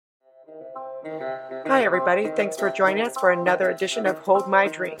Hi, everybody. Thanks for joining us for another edition of Hold My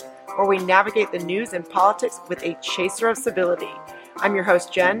Drink, where we navigate the news and politics with a chaser of civility. I'm your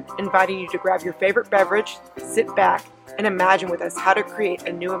host, Jen, inviting you to grab your favorite beverage, sit back, and imagine with us how to create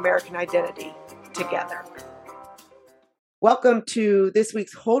a new American identity together. Welcome to this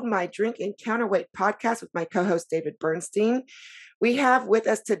week's Hold My Drink and Counterweight podcast with my co-host, David Bernstein. We have with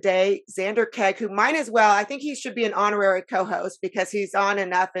us today Zander Keig, who might as well, I think he should be an honorary co-host because he's on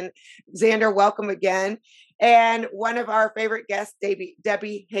enough. And Zander, welcome again. And one of our favorite guests,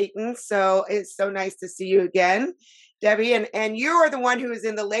 Debbie Hayton. So it's so nice to see you again, Debbie. And you are the one who is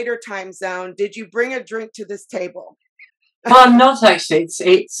in the later time zone. Did you bring a drink to this table? Well, I'm not actually.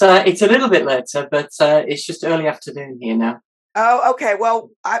 It's a little bit later, but it's just early afternoon here now. Oh, okay. Well,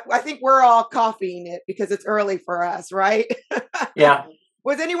 I think we're all coffeeing it because it's early for us, right? Yeah.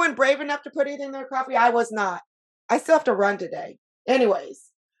 Was anyone brave enough to put anything in their coffee? I was not. I still have to run today.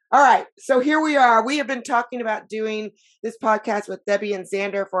 Anyways. All right. So here we are. We have been talking about doing this podcast with Debbie and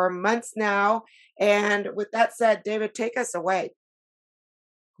Zander for months now. And with that said, David, take us away.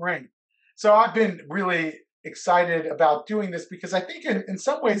 Great. So I've been really excited about doing this because I think in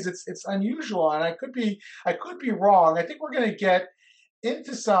some ways it's unusual, and I could be wrong. I think we're going to get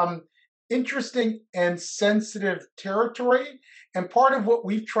into some interesting and sensitive territory, and part of what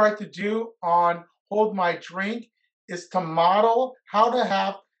we've tried to do on Hold My Drink is to model how to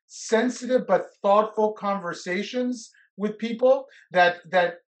have sensitive but thoughtful conversations with people that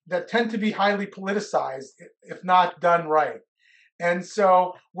tend to be highly politicized if not done right. And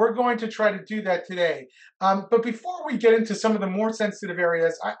so we're going to try to do that today. But before we get into some of the more sensitive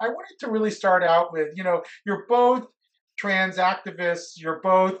areas, I wanted to really start out with, you're both trans activists. You're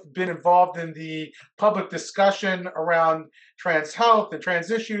both been involved in the public discussion around trans health and trans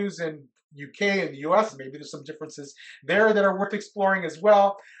issues in UK and the US. Maybe there's some differences there that are worth exploring as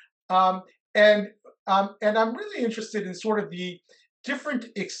well. And I'm really interested in sort of the different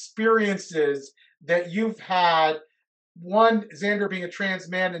experiences that you've had. One, Zander being a trans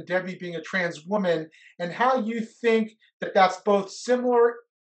man and Debbie being a trans woman, and how you think that that's both similar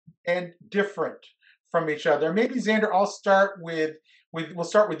and different from each other. Maybe Zander, we'll start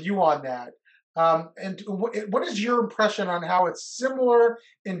with you on that. And what is your impression on how it's similar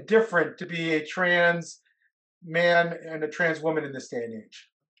and different to be a trans man and a trans woman in this day and age?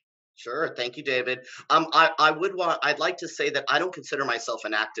 Sure. Thank you, David. I'd like to say that I don't consider myself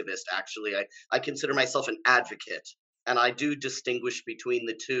an activist, actually. I consider myself an advocate. And I do distinguish between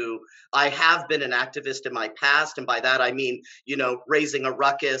the two. I have been an activist in my past, and by that I mean, raising a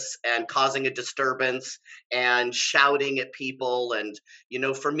ruckus and causing a disturbance and shouting at people. And,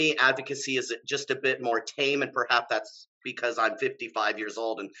 for me, advocacy is just a bit more tame, and perhaps that's because I'm 55 years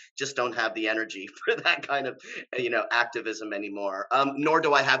old and just don't have the energy for that kind of, activism anymore. Nor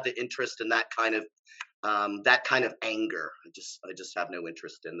do I have the interest in that kind of anger. I just have no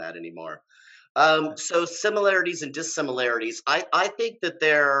interest in that anymore. So similarities and dissimilarities. I think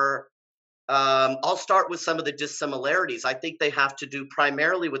that I'll start with some of the dissimilarities. I think they have to do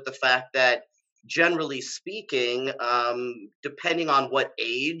primarily with the fact that, generally speaking, depending on what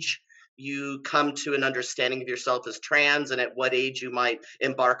age you come to an understanding of yourself as trans, and at what age you might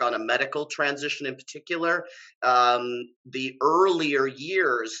embark on a medical transition in particular, the earlier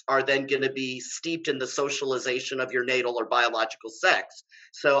years are then going to be steeped in the socialization of your natal or biological sex.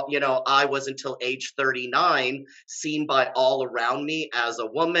 So, I was until age 39 seen by all around me as a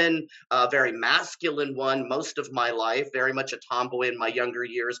woman, a very masculine one most of my life, very much a tomboy in my younger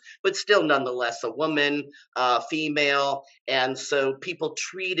years, but still nonetheless a woman, female. And so people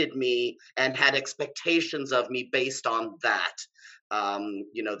treated me and had expectations of me based on that.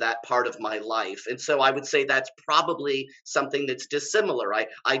 That part of my life. And so I would say that's probably something that's dissimilar.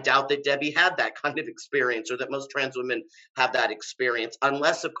 I doubt that Debbie had that kind of experience, or that most trans women have that experience,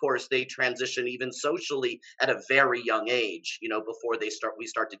 unless, of course, they transition even socially at a very young age, before we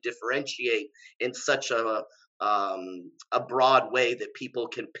start to differentiate in such a broad way that people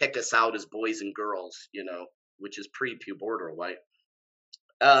can pick us out as boys and girls, which is pre-pubertal, right?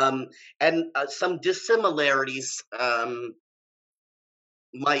 And some dissimilarities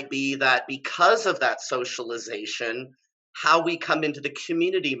might be that because of that socialization, how we come into the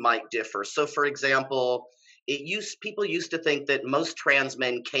community might differ. So, for example, people used to think that most trans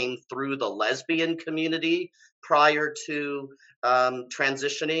men came through the lesbian community prior to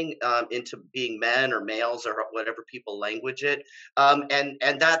transitioning into being men or males or whatever people language it,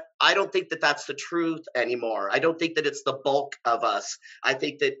 and that I don't think that that's the truth anymore. I don't think that it's the bulk of us. I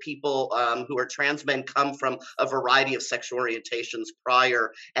think that people who are trans men come from a variety of sexual orientations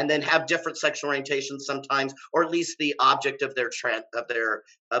prior, and then have different sexual orientations sometimes, or at least the object of their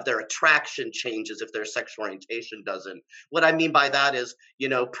attraction changes if their sexual orientation doesn't. What I mean by that is,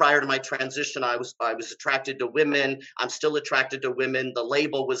 prior to my transition, I was attracted to women. I'm still attracted to women. The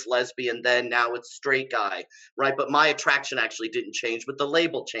label was lesbian then, now it's straight guy, right? But my attraction actually didn't change, but the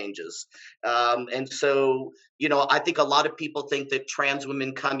label changes. And so, I think a lot of people think that trans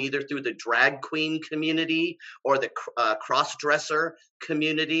women come either through the drag queen community or the cross-dresser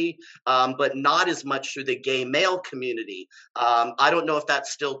community, but not as much through the gay male community. I don't know if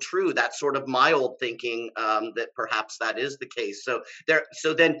that's still true. That's sort of my old thinking, that perhaps that is the case. So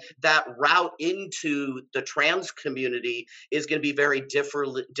then that route into the trans community is going to be very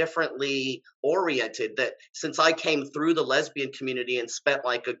differently oriented. That since I came through the lesbian community and spent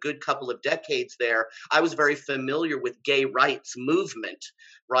like a good couple of decades there, I was very familiar with gay rights movement,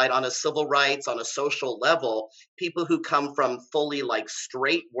 right? On a civil rights, on a social level, people who come from fully like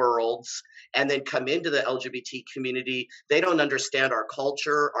straight worlds and then come into the LGBT community, they don't understand our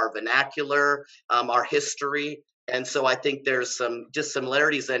culture, our vernacular, our history. And so I think there's some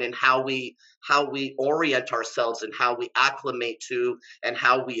dissimilarities then in how we orient ourselves and how we acclimate to and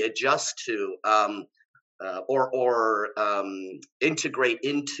how we adjust to or integrate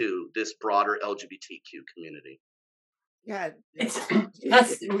into this broader LGBTQ community. Yeah, it's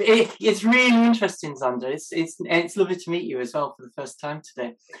really interesting, Zander. It's lovely to meet you as well for the first time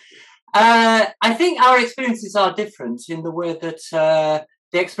today. I think our experiences are different in the way that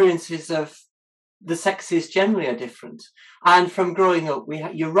the experiences of the sexes generally are different. And from growing up,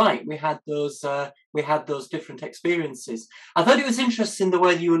 you're right, we had those different experiences. I thought it was interesting the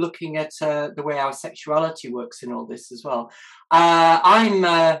way you were looking at the way our sexuality works in all this as well. I'm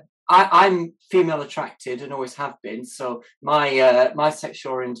female attracted and always have been, so my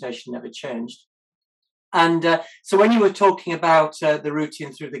sexual orientation never changed. And so when you were talking about the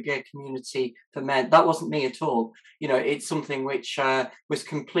routing through the gay community for men, that wasn't me at all. It's something which was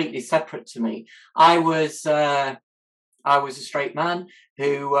completely separate to me. I was a straight man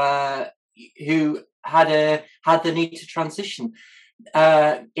who had the need to transition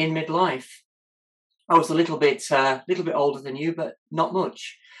in midlife. I was a little bit older than you, but not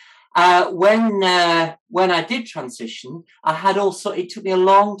much. When I did transition, it took me a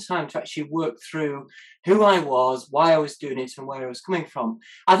long time to actually work through who I was, why I was doing it, and where I was coming from.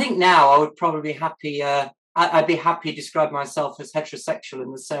 I think now I would probably be happy. I'd be happy to describe myself as heterosexual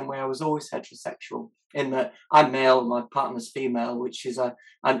in the same way I was always heterosexual, in that I'm male, my partner's female, which is an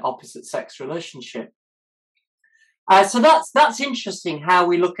opposite sex relationship. So that's interesting how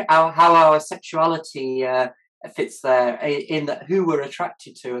we look at how our sexuality fits there, in that who we're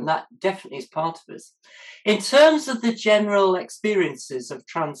attracted to, and that definitely is part of us. In terms of the general experiences of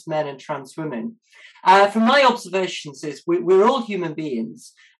trans men and trans women, from my observations is we're all human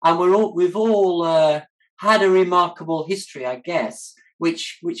beings, and we've all had a remarkable history, I guess,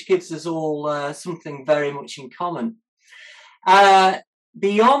 which gives us all something very much in common.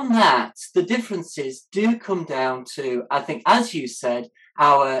 Beyond that, the differences do come down to, I think, as you said,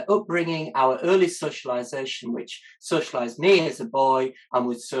 our upbringing, our early socialization, which socialized me as a boy and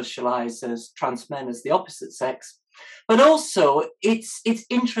would socialize as trans men as the opposite sex. But also, it's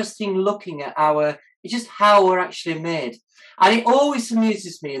interesting looking at just how we're actually made. And it always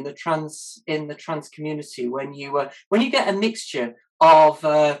amuses me in the trans community when you get a mixture of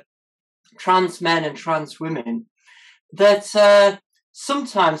trans men and trans women, that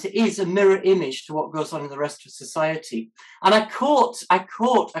sometimes it is a mirror image to what goes on in the rest of society. And I caught a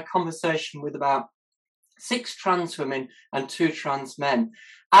conversation with about 6 trans women and 2 trans men.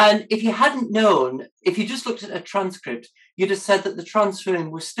 And if you hadn't known, if you just looked at a transcript, you'd have said that the trans women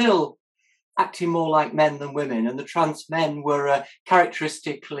were still acting more like men than women, and the trans men were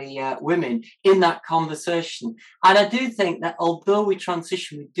characteristically women in that conversation. And I do think that although we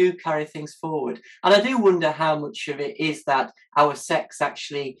transition, we do carry things forward. And I do wonder how much of it is that our sex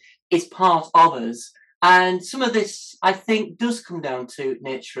actually is part of us. And some of this, I think, does come down to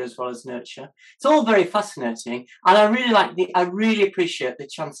nature as well as nurture. It's all very fascinating, and I really appreciate the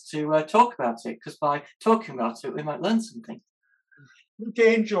chance to talk about it, because by talking about it, we might learn something. Luke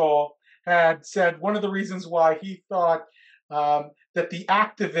Angel had said one of the reasons why he thought that the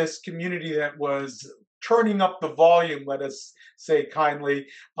activist community that was turning up the volume, let us say kindly,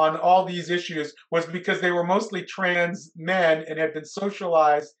 on all these issues was because they were mostly trans men and had been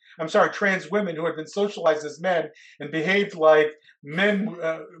socialized. I'm sorry, trans women who had been socialized as men and behaved like men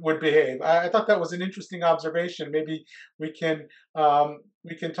would behave. I thought that was an interesting observation. Maybe we can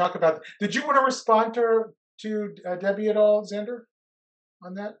talk about that. Did you want to respond to Debbie at all, Zander,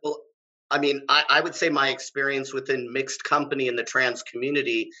 on that? Well, I mean, I would say my experience within mixed company in the trans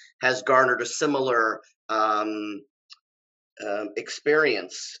community has garnered a similar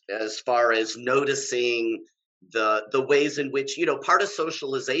experience as far as noticing the ways in which, you know, part of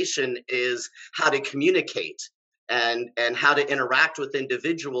socialization is how to communicate and how to interact with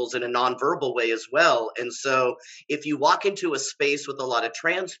individuals in a nonverbal way as well. And so if you walk into a space with a lot of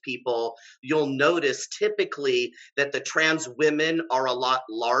trans people, you'll notice typically that the trans women are a lot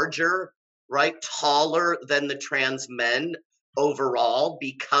larger, right? Taller than the trans men overall,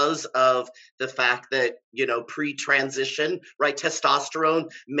 because of the fact that, you know, pre-transition, right,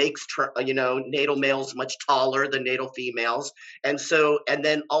 testosterone makes you know, natal males much taller than natal females. And so, and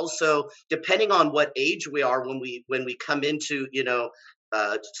then also depending on what age we are when we come into, you know,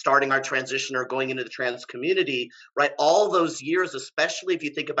 starting our transition or going into the trans community, right, all those years, especially if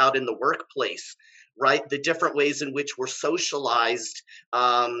you think about in the workplace, right, the different ways in which we're socialized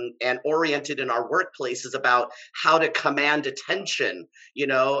and oriented in our workplace is about how to command attention. You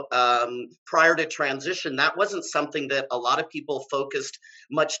know, prior to transition, that wasn't something that a lot of people focused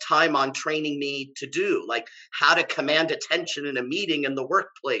much time on training me to do, like how to command attention in a meeting in the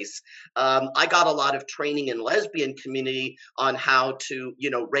workplace. I got a lot of training in lesbian community on how to, you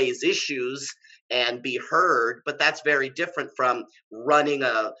know, raise issues and be heard, but that's very different from running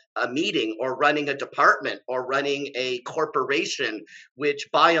a meeting or running a department or running a corporation, which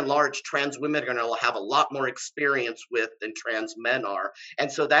by and large trans women are going to have a lot more experience with than trans men are. And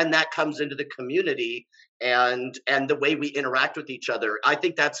so then that comes into the community and the way we interact with each other. I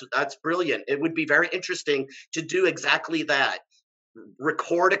think that's brilliant. It would be very interesting to do exactly that.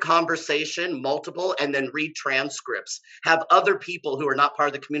 Record a conversation, multiple, and then read transcripts. Have other people who are not part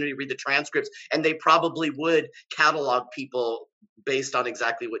of the community read the transcripts, and they probably would catalog people based on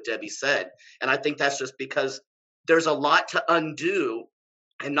exactly what Debbie said. And I think that's just because there's a lot to undo,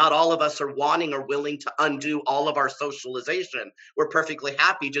 and not all of us are wanting or willing to undo all of our socialization. We're perfectly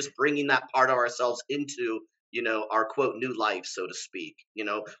happy just bringing that part of ourselves into, you know, our quote new life, so to speak. You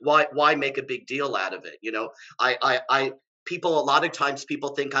know, why make a big deal out of it? You know, people, a lot of times people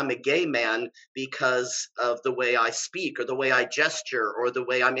think I'm a gay man because of the way I speak or the way I gesture or the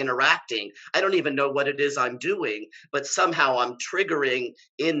way I'm interacting. I don't even know what it is I'm doing, but somehow I'm triggering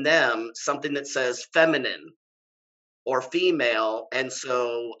in them something that says feminine or female. And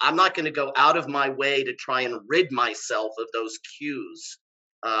so I'm not going to go out of my way to try and rid myself of those cues.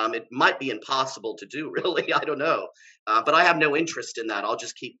 It might be impossible to do, really. I don't know. But I have no interest in that. I'll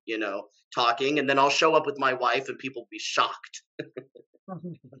just keep, you know, talking, and then I'll show up with my wife and people will be shocked.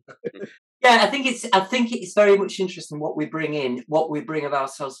 Yeah, I think it's very much interesting what we bring of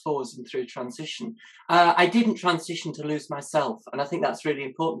ourselves forwards and through transition. I didn't transition to lose myself, and I think that's really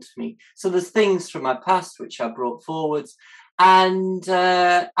important to me. So there's things from my past which I brought forwards, and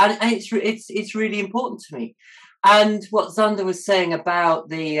it's really important to me. And what Zander was saying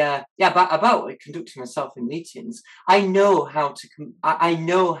about about conducting myself in meetings, I know how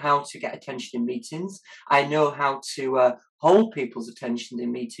to get attention in meetings. I know how to hold people's attention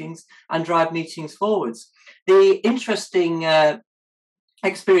in meetings and drive meetings forwards. The interesting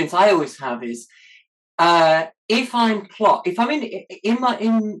experience I always have is if I'm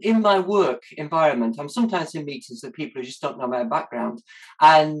in my work environment, I'm sometimes in meetings with people who just don't know my background,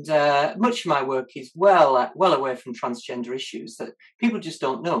 and much of my work is well away from transgender issues that people just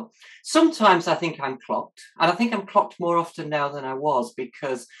don't know. Sometimes I think I'm clocked, and I think I'm clocked more often now than I was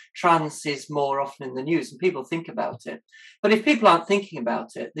because trans is more often in the news and people think about it. But if people aren't thinking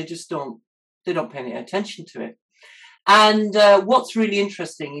about it, they don't pay any attention to it. And what's really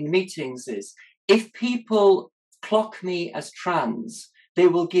interesting in meetings is if people clock me as trans, they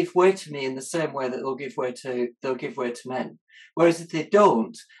will give way to me in the same way that they'll give way to men. Whereas if they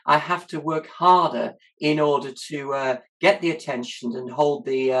don't, I have to work harder in order to get the attention and hold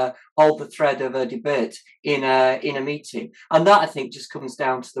the thread of a debate in a meeting. And that, I think, just comes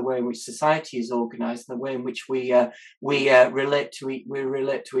down to the way in which society is organised and the way in which we relate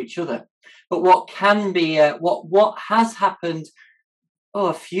to each other. But what can be what has happened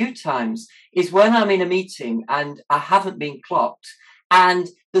a few times is when I'm in a meeting and I haven't been clocked, and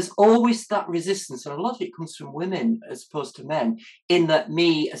there's always that resistance, and a lot of it comes from women as opposed to men, in that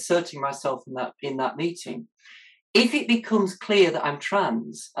me asserting myself in that meeting. If it becomes clear that I'm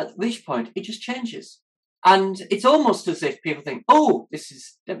trans, at which point it just changes. And it's almost as if people think, oh,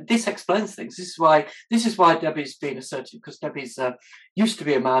 this explains things. This is why Debbie's being assertive, because Debbie's used to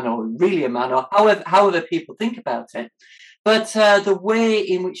be a man, or really a man, or however people think about it. But the way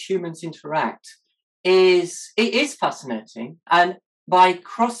in which humans interact is fascinating, and by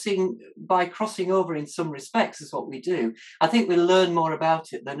crossing over in some respects is what we do. I think we learn more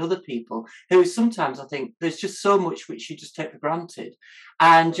about it than other people, who sometimes I think there's just so much which you just take for granted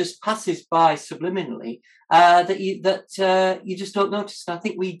and just passes by subliminally, that you just don't notice. And I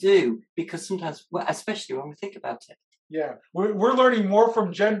think we do, because sometimes, especially when we think about it. Yeah, we're learning more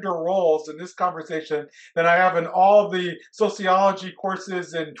from gender roles in this conversation than I have in all the sociology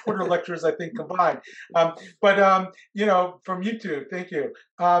courses and Twitter lectures, I think, combined. But from YouTube, thank you.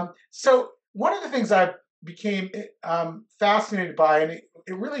 So one of the things I became fascinated by, and it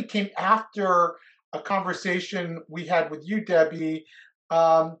really came after a conversation we had with you, Debbie,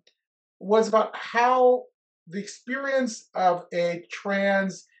 was about how the experience of a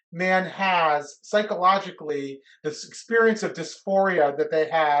trans man has psychologically, this experience of dysphoria that they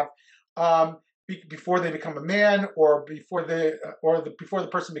have before they become a man, or before the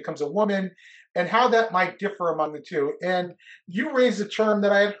person becomes a woman, and how that might differ among the two. And you raised a term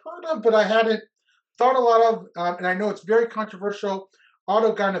that I had heard of, but I hadn't thought a lot of, and I know it's very controversial: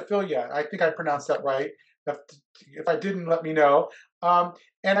 autogynephilia. I think I pronounced that right. If I didn't, let me know.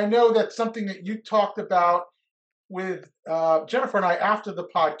 And I know that's something that you talked about with Jennifer and I after the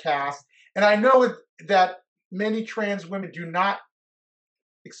podcast, and I know that many trans women do not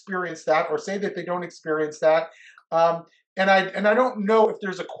experience that, or say that they don't experience that, and I don't know if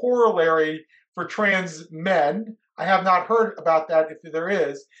there's a corollary for trans men. I have not heard about that, if there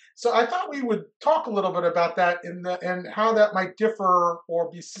is. So I thought we would talk a little bit about that and how that might differ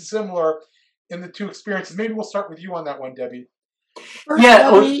or be similar in the two experiences. Maybe we'll start with you on that one, Debbie. First,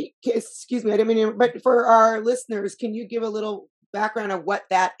 Debbie, excuse me, I didn't mean to, but for our listeners, can you give a little background of what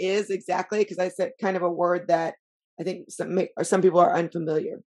that is exactly? Because I said kind of a word that I think some people are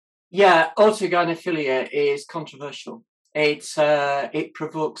unfamiliar. Yeah, autogynephilia is controversial. It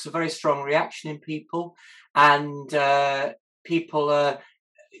provokes a very strong reaction in people, and people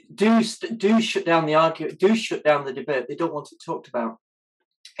do shut down the argument, do shut down the debate. They don't want it talked about.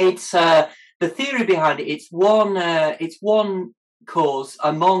 It's the theory behind it. It's one cause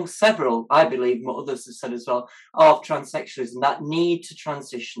among several, I believe, what others have said as well, of transsexualism. That need to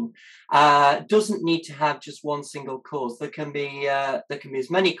transition doesn't need to have just one single cause. There can be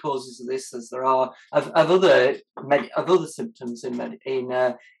as many causes of this as there are of other symptoms in medicine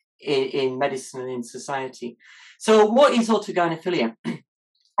and in society. So, what is autogynephilia?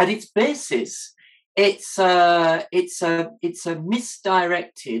 At its basis, it's a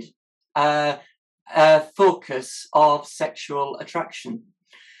misdirected focus of sexual attraction.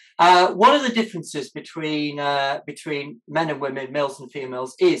 One of the differences between men and women, males and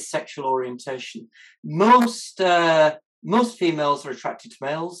females, is sexual orientation. Most females are attracted to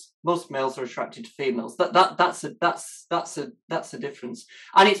males. Most males are attracted to females. That's a difference,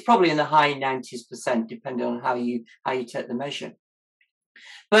 and it's probably in the high 90s%, depending on how you take the measure.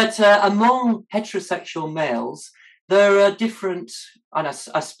 But among heterosexual males, there are different, and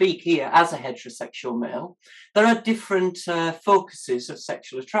I speak here as a heterosexual male, there are different focuses of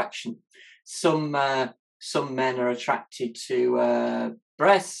sexual attraction. Some men are attracted to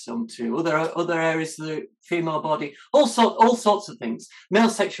breasts, some to other areas of the female body, all sorts of things. Male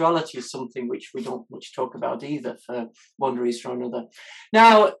sexuality is something which we don't much talk about either, for one reason or another.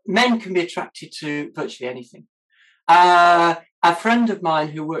 Now, men can be attracted to virtually anything. A friend of mine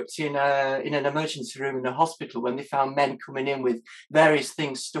who worked in an emergency room in a hospital, when they found men coming in with various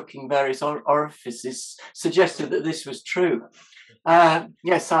things stuck in various orifices, suggested that this was true.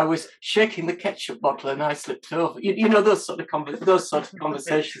 Yes, I was shaking the ketchup bottle and I slipped over. You know, those sort of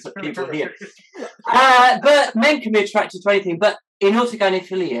conversations that people hear. But men can be attracted to anything. But in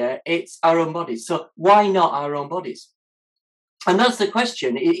autogynephilia, it's our own bodies. So why not our own bodies? And that's the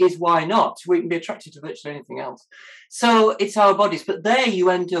question, is why not? We can be attracted to virtually anything else. So it's our bodies. But there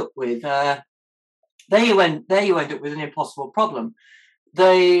you end up with an impossible problem.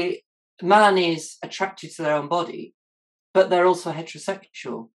 The man is attracted to their own body, but they're also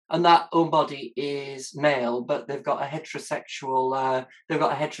heterosexual. And that own body is male, but they've got a heterosexual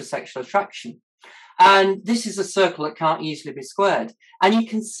attraction. And this is a circle that can't easily be squared. And you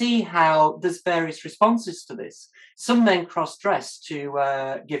can see how there's various responses to this. Some men cross-dress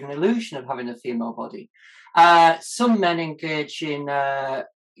to give an illusion of having a female body. Some men engage in,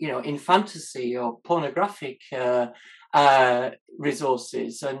 in fantasy or pornographic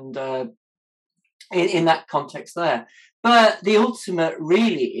resources, and in that context there. But the ultimate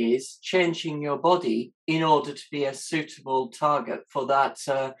really is changing your body in order to be a suitable target for that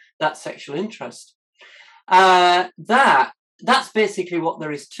sexual interest. That's basically what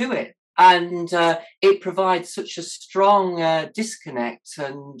there is to it. And it provides such a strong disconnect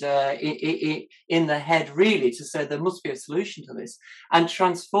and in the head, really, to say there must be a solution to this. And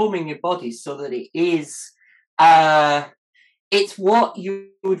transforming your body so that it is, it's what you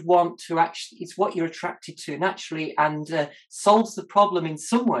would want to actually, it's what you're attracted to naturally, and solves the problem in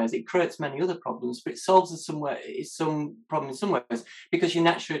some ways. It creates many other problems, but it solves some problem in some ways because you're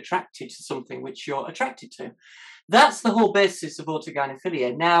naturally attracted to something which you're attracted to. That's the whole basis of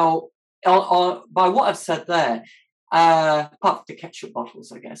autogynephilia. Now, by what I've said there, apart from the ketchup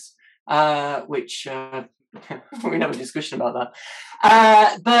bottles, I guess, which we have a discussion about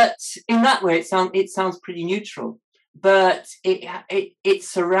that. But in that way, it sounds pretty neutral. But it's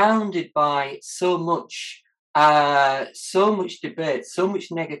surrounded by so much debate, so much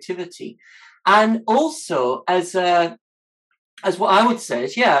negativity, and also as what I would say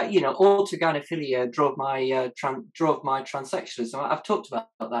is, autogynephilia drove my transsexualism. I've talked about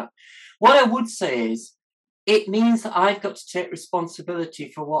that. What I would say is, it means that I've got to take responsibility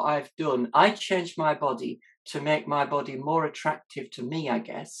for what I've done. I changed my body to make my body more attractive to me, I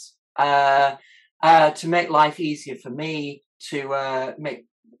guess, to make life easier for me, to make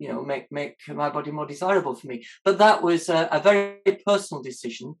my body more desirable for me. But that was a very personal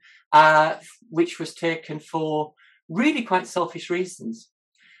decision, which was taken for really quite selfish reasons.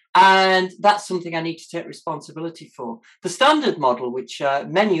 And that's something I need to take responsibility for. The standard model, which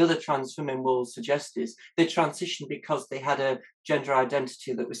many other trans women will suggest, is they transitioned because they had a gender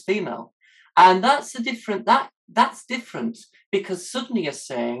identity that was female. And that's different because suddenly you're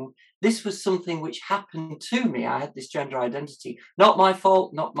saying, this was something which happened to me. I had this gender identity, not my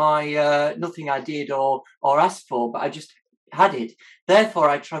fault, not my nothing I did or asked for, but I just had it. Therefore,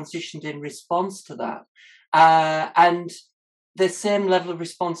 I transitioned in response to that. And the same level of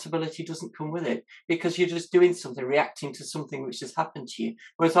responsibility doesn't come with it because you're just doing something, reacting to something which has happened to you.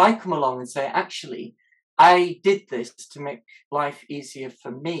 Whereas I come along and say, actually, I did this to make life easier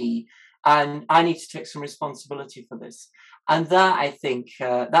for me, and I need to take some responsibility for this. And that, I think,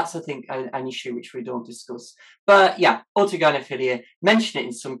 that's an issue which we don't discuss. But yeah, autogynephilia, mention it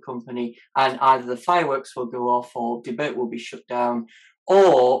in some company, and either the fireworks will go off, or debate will be shut down,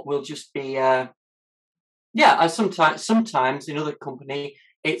 or we'll just be, sometimes in other company,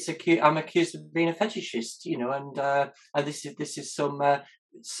 I'm accused of being a fetishist, and this is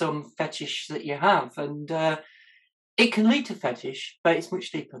some fetish that you have, and it can lead to fetish, but it's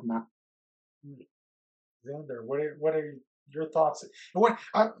much deeper than that. Zander, what are your thoughts? I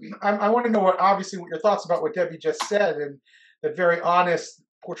want to know what your thoughts about what Debbie just said and that very honest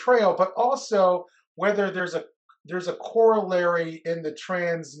portrayal, but also whether there's a corollary in the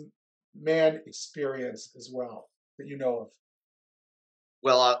trans man experience as well that you know of.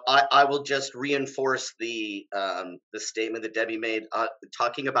 Well, I will just reinforce the statement that Debbie made,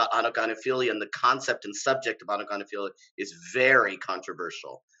 talking about autogynephilia, and the concept and subject of autogynephilia is very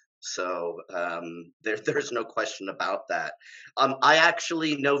controversial. So there's no question about that. I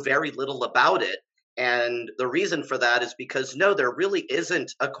actually know very little about it. And the reason for that is because, no, there really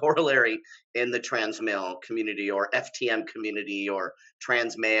isn't a corollary in the trans male community or FTM community or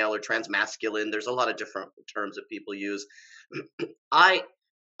trans male or trans masculine. There's a lot of different terms that people use. I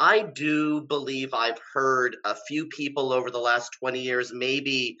do believe I've heard a few people over the last 20 years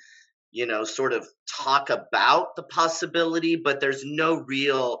maybe, sort of talk about the possibility, but there's no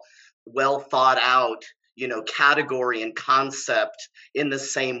real well thought out, category and concept in the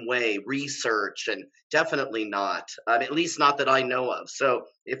same way, research, and definitely not, at least not that I know of. So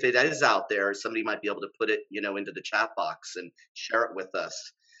if it is out there, somebody might be able to put it, into the chat box and share it with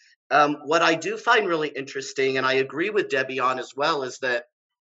us. What I do find really interesting, and I agree with Debbie on as well, is that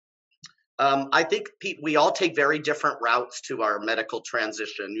I think we all take very different routes to our medical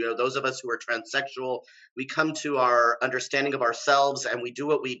transition. Those of us who are transsexual, we come to our understanding of ourselves and we do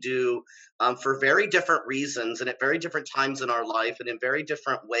what we do for very different reasons and at very different times in our life and in very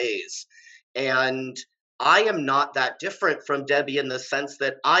different ways. And I am not that different from Debbie in the sense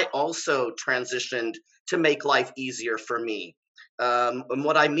that I also transitioned to make life easier for me. And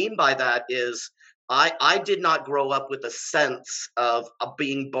what I mean by that is, I did not grow up with a sense of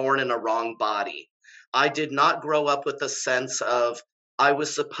being born in a wrong body. I did not grow up with a sense of I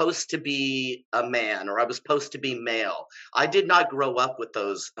was supposed to be a man or I was supposed to be male. I did not grow up with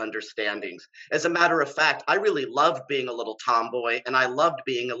those understandings. As a matter of fact, I really loved being a little tomboy and I loved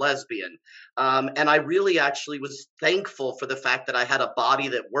being a lesbian. And I really actually was thankful for the fact that I had a body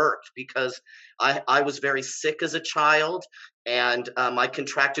that worked, because I was very sick as a child. And I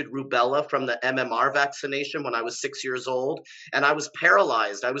contracted rubella from the MMR vaccination when I was 6 years old, and I was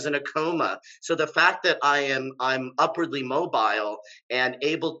paralyzed. I was in a coma. So the fact that I'm upwardly mobile and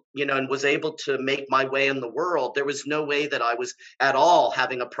able, and was able to make my way in the world, there was no way that I was at all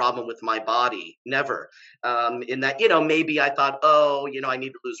having a problem with my body. Never. In that, maybe I thought, oh, I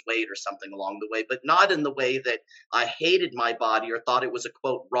need to lose weight or something along the way, but not in the way that I hated my body or thought it was a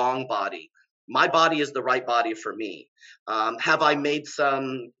quote wrong body. My body is the right body for me. Have I made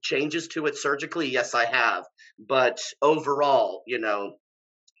some changes to it surgically? Yes, I have. But overall,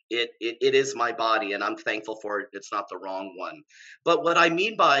 it is my body, and I'm thankful for it. It's not the wrong one. But what I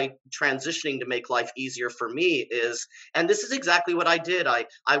mean by transitioning to make life easier for me is, and this is exactly what I did.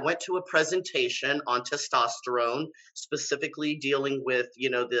 I went to a presentation on testosterone, specifically dealing with,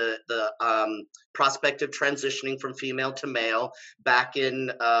 the prospect of transitioning from female to male back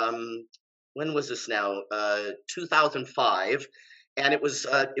in, when was this now? 2005. And it was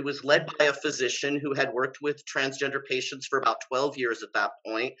led by a physician who had worked with transgender patients for about 12 years at that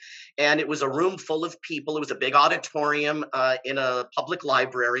point. And it was a room full of people. It was a big auditorium in a public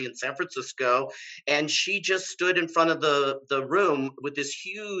library in San Francisco. And she just stood in front of the room with this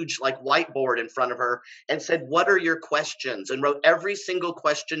huge whiteboard in front of her and said, "What are your questions?" and wrote every single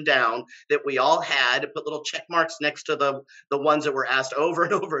question down that we all had, put little check marks next to the ones that were asked over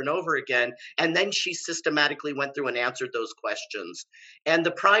and over and over again. And then she systematically went through and answered those questions. And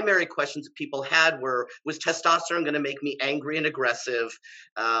the primary questions that people had was testosterone going to make me angry and aggressive?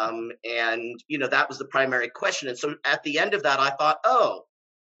 And, that was the primary question. And so at the end of that, I thought, oh,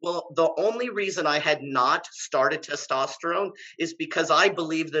 well, the only reason I had not started testosterone is because I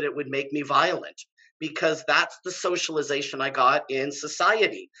believed that it would make me violent, because that's the socialization I got in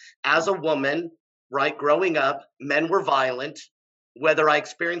society. As a woman, right, growing up, men were violent, whether I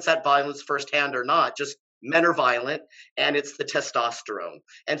experienced that violence firsthand or not, just men are violent, and it's the testosterone.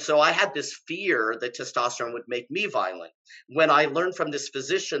 And so I had this fear that testosterone would make me violent. When I learned from this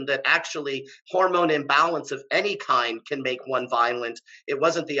physician that actually hormone imbalance of any kind can make one violent, it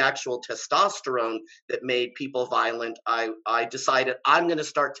wasn't the actual testosterone that made people violent. I decided I'm going to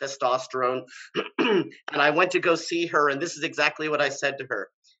start testosterone. And I went to go see her, and this is exactly what I said to her.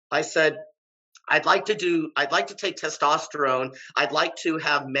 I said, I'd like to take testosterone. I'd like to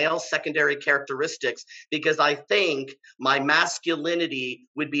have male secondary characteristics, because I think my masculinity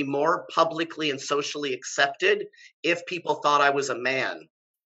would be more publicly and socially accepted if people thought I was a man,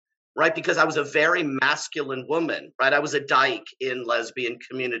 right? Because I was a very masculine woman, right? I was a dyke in lesbian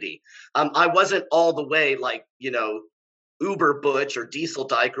community. I wasn't all the way uber butch or diesel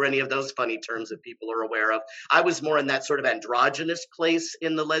dyke or any of those funny terms that people are aware of. I was more in that sort of androgynous place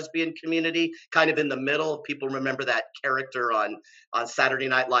in the lesbian community, kind of in the middle. People remember that character on Saturday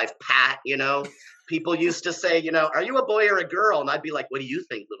Night Live, Pat, People used to say, are you a boy or a girl? And I'd be like, what do you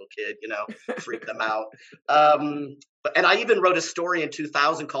think, little kid? Freak them out. And I even wrote a story in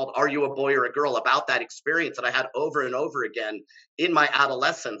 2000 called Are You a Boy or a Girl? About that experience that I had over and over again in my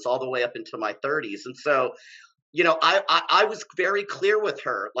adolescence, all the way up into my 30s. And so, I was very clear with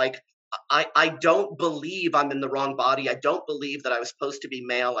her. I don't believe I'm in the wrong body. I don't believe that I was supposed to be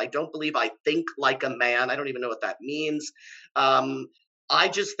male. I don't believe I think like a man. I don't even know what that means. I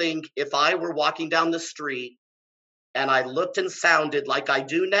just think if I were walking down the street and I looked and sounded like I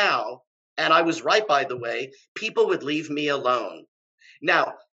do now, and I was right, by the way, people would leave me alone.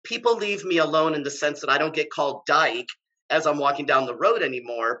 Now, people leave me alone in the sense that I don't get called dyke as I'm walking down the road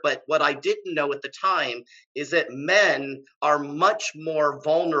anymore. But what I didn't know at the time is that men are much more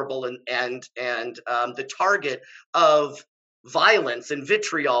vulnerable and the target of violence and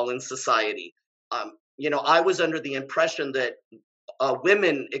vitriol in society. I was under the impression that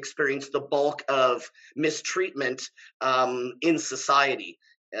women experience the bulk of mistreatment in society.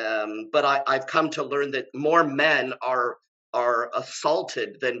 But I've come to learn that more men are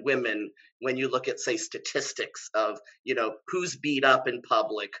assaulted than women when you look at, say, statistics of, who's beat up in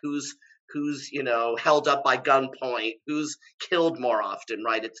public, who's held up by gunpoint, who's killed more often,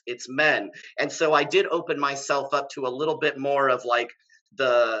 right? It's men. And so I did open myself up to a little bit more of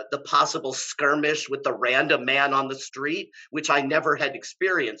the possible skirmish with the random man on the street, which I never had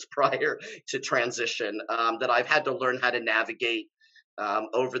experienced prior to transition, that I've had to learn how to navigate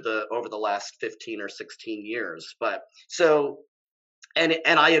over the last 15 or 16 years. But so And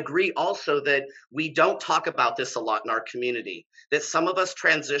I agree also that we don't talk about this a lot in our community, that some of us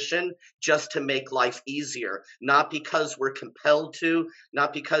transition just to make life easier, not because we're compelled to,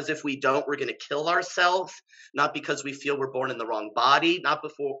 not because if we don't, we're going to kill ourselves, not because we feel we're born in the wrong body,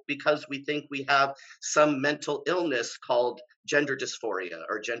 because we think we have some mental illness called gender dysphoria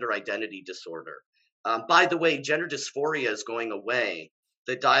or gender identity disorder. By the way, gender dysphoria is going away.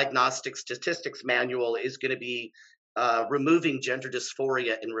 The Diagnostic Statistics Manual is going to be removing gender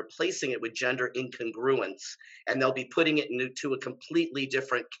dysphoria and replacing it with gender incongruence. And they'll be putting it into a completely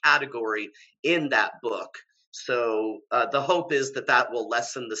different category in that book. So the hope is that that will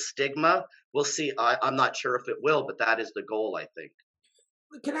lessen the stigma. We'll see. I'm not sure if it will, but that is the goal, I think.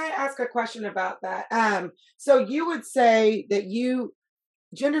 Can I ask a question about that? So you would say that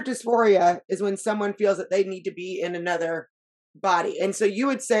gender dysphoria is when someone feels that they need to be in another body. And so you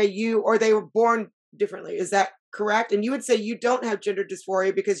would say or they were born differently. Is that correct? And you would say you don't have gender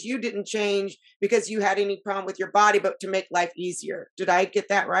dysphoria because you didn't change because you had any problem with your body, but to make life easier. Did I get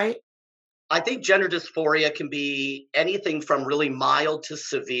that right? I think gender dysphoria can be anything from really mild to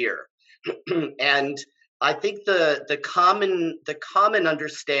severe. And I think the common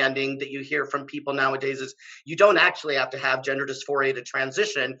understanding that you hear from people nowadays is you don't actually have to have gender dysphoria to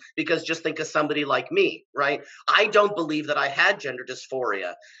transition, because just think of somebody like me, right? I don't believe that I had gender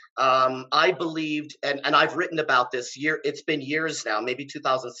dysphoria. I believed, and I've written about this it's been years now, maybe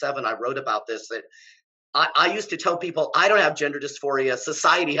 2007, I wrote about this, that I used to tell people, I don't have gender dysphoria.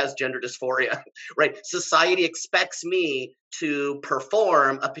 Society has gender dysphoria, right? Society expects me to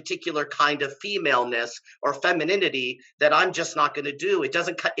perform a particular kind of femaleness or femininity that I'm just not going to do. It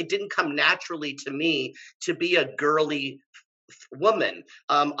didn't come naturally to me to be a girly woman.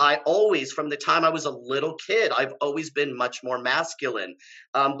 I always, from the time I was a little kid, I've always been much more masculine.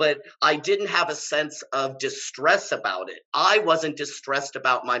 But I didn't have a sense of distress about it. I wasn't distressed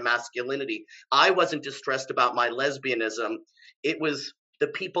about my masculinity. I wasn't distressed about my lesbianism. It was the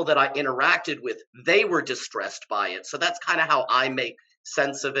people that I interacted with, they were distressed by it. So that's kind of how I make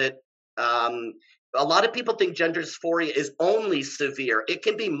sense of it. A lot of people think gender dysphoria is only severe. It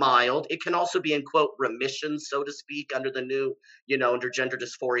can be mild. It can also be in, quote, remission, so to speak, under the new, under gender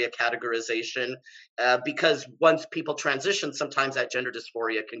dysphoria categorization. Because once people transition, sometimes that gender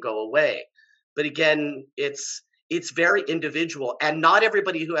dysphoria can go away. But again, it's very individual. And not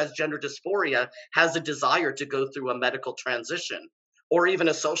everybody who has gender dysphoria has a desire to go through a medical transition or even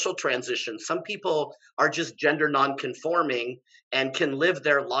a social transition. Some people are just gender nonconforming and can live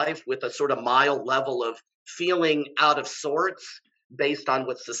their life with a sort of mild level of feeling out of sorts based on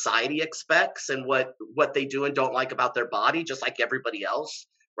what society expects and what they do and don't like about their body, just like everybody else,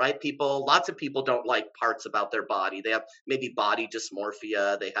 right? Lots of people don't like parts about their body. They have maybe body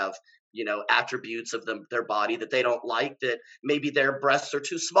dysmorphia. They have, attributes of their body that they don't like, that maybe their breasts are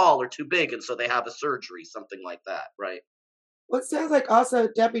too small or too big, and so they have a surgery, something like that, right? Well, it sounds like also,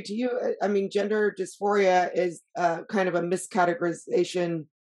 Debbie, to you, I mean, gender dysphoria is kind of a miscategorization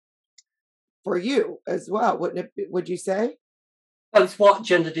for you as well, wouldn't it? Would you say? Well, it's what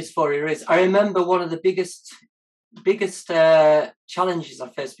gender dysphoria is. I remember one of the biggest challenges I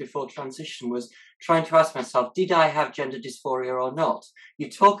faced before transition was trying to ask myself, did I have gender dysphoria or not? You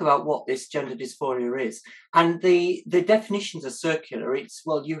talk about what this gender dysphoria is, and the definitions are circular. It's,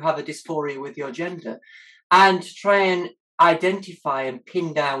 well, you have a dysphoria with your gender, and to try and identify and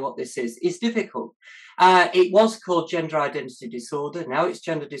pin down what this is difficult. It was called gender identity disorder. Now it's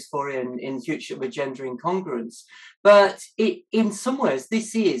gender dysphoria, and in future with gender incongruence. But in some ways,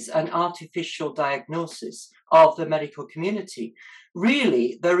 this is an artificial diagnosis of the medical community.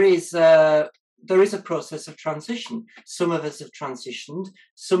 Really, there is a process of transition. Some of us have transitioned.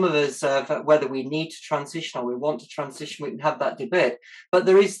 Some of us, whether we need to transition or we want to transition, we can have that debate. But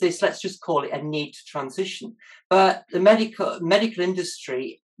there is this, let's just call it a need to transition. But the medical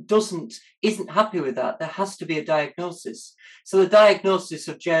industry isn't happy with that. There has to be a diagnosis. So the diagnosis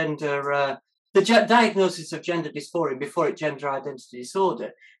of gender dysphoria before it gender identity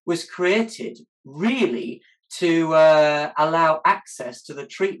disorder was created really to allow access to the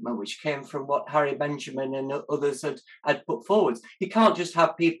treatment which came from what Harry Benjamin and others had put forward. You can't just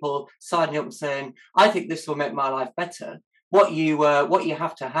have people signing up and saying, I think this will make my life better. What you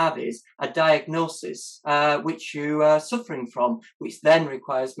have to have is a diagnosis which you are suffering from, which then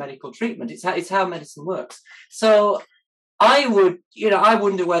requires medical treatment. It's how medicine works. So I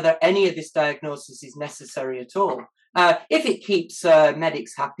wonder whether any of this diagnosis is necessary at all. If it keeps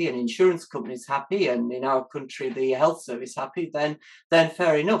medics happy and insurance companies happy, and in our country the health service happy, then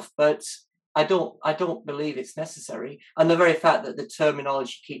fair enough. But I don't believe it's necessary. And the very fact that the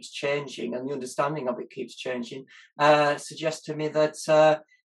terminology keeps changing and the understanding of it keeps changing suggests to me that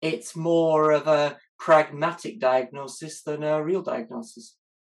it's more of a pragmatic diagnosis than a real diagnosis.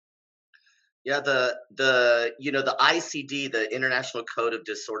 Yeah, the ICD, the International Code of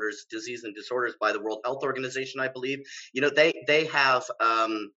Disorders, Disease and Disorders by the World Health Organization, I believe. They have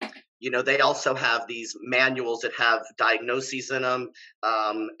they also have these manuals that have diagnoses in them,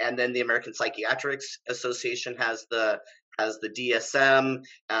 and then the American Psychiatric Association has the DSM,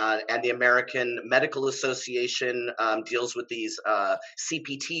 and the American Medical Association deals with these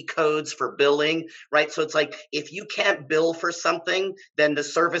CPT codes for billing, right? So it's like, if you can't bill for something, then the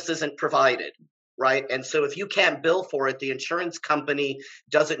service isn't provided, right? And so if you can't bill for it, the insurance company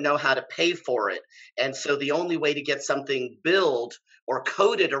doesn't know how to pay for it. And so the only way to get something billed or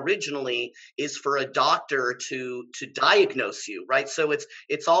coded originally is for a doctor to diagnose you, right? So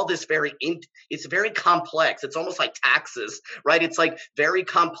it's all this it's very complex. It's almost like taxes, right? It's like very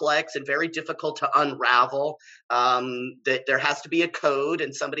complex and very difficult to unravel. That there has to be a code,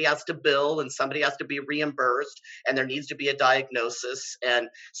 and somebody has to bill, and somebody has to be reimbursed, and there needs to be a diagnosis. And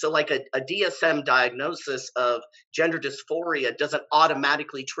so, like a DSM diagnosis of gender dysphoria doesn't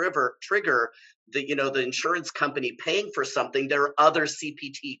automatically trigger the insurance company paying for something. There are other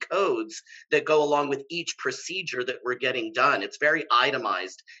CPT codes that go along with each procedure that we're getting done. It's very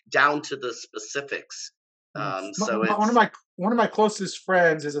itemized down to the specifics. One of my closest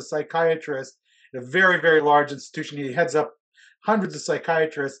friends is a psychiatrist at a very, very large institution. He heads up hundreds of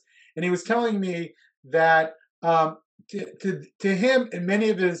psychiatrists, and he was telling me that to him and many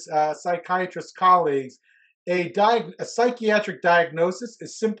of his psychiatrist colleagues, a psychiatric diagnosis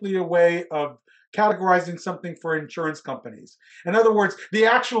is simply a way of categorizing something for insurance companies. In other words, the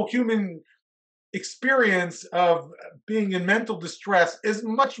actual human experience of being in mental distress is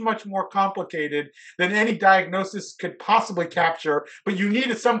much, much more complicated than any diagnosis could possibly capture. But you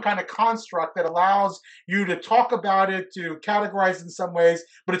need some kind of construct that allows you to talk about it, to categorize in some ways,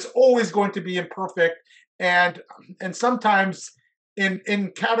 but it's always going to be imperfect. And sometimes in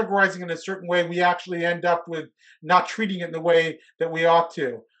categorizing in a certain way, we actually end up with not treating it in the way that we ought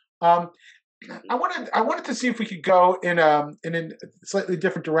to. I wanted to see if we could go in a slightly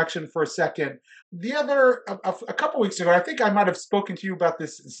different direction for a second. A couple weeks ago, I think I might have spoken to you about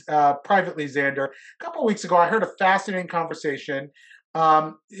this privately, Zander. A couple weeks ago, I heard a fascinating conversation.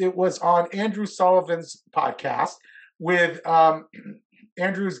 It was on Andrew Sullivan's podcast with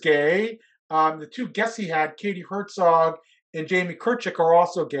Andrew's gay. The two guests he had, Katie Herzog and Jamie Kirchick, are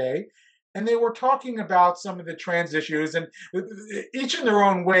also gay. And they were talking about some of the trans issues, and each in their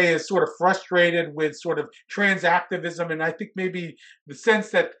own way is sort of frustrated with sort of trans activism, and I think maybe the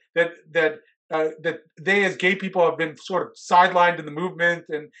sense that they as gay people have been sort of sidelined in the movement.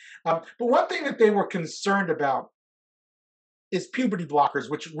 And but one thing that they were concerned about is puberty blockers,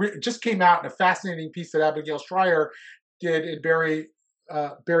 which just came out in a fascinating piece that Abigail Schreier did in Barry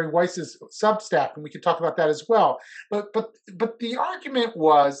Weiss's Substack, and we could talk about that as well. But the argument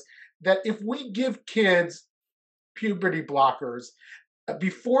was that if we give kids puberty blockers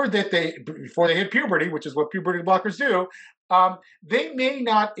before they hit puberty, which is what puberty blockers do, they may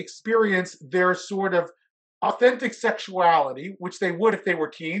not experience their sort of authentic sexuality, which they would if they were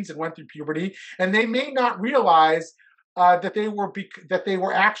teens and went through puberty, and they may not realize that they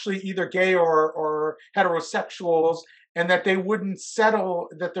were actually either gay or heterosexuals, and that they wouldn't settle,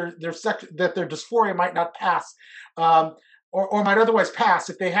 that their dysphoria might not pass. Or might otherwise pass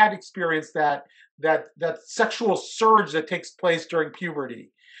if they had experienced that sexual surge that takes place during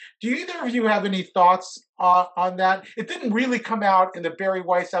puberty. Do either of you have any thoughts on that? It didn't really come out in the Barry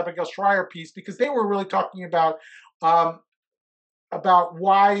Weiss, Abigail Schreier piece, because they were really talking about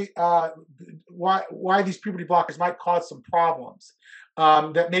why these puberty blockers might cause some problems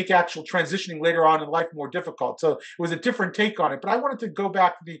that make actual transitioning later on in life more difficult. So it was a different take on it. But I wanted to go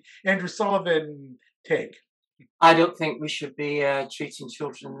back to the Andrew Sullivan take. I don't think we should be treating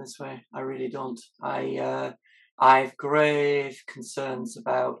children in this way. I really don't. I've grave concerns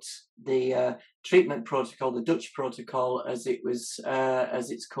about the treatment protocol, the Dutch protocol, as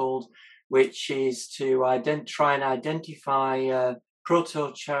it's called, which is to try and identify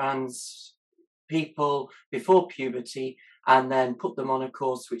proto-trans people before puberty, and then put them on a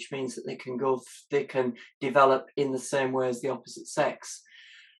course which means that they can develop in the same way as the opposite sex.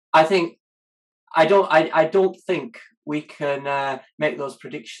 I don't think we can make those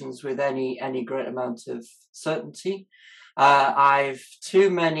predictions with any great amount of certainty. I've too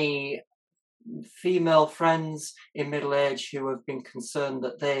many female friends in middle age who have been concerned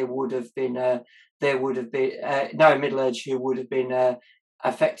that they would have been now in middle age, who would have been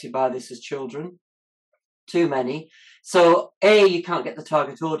affected by this as children. Too many. So you can't get the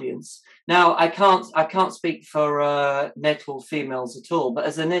target audience. Now I can't speak for natal females at all, but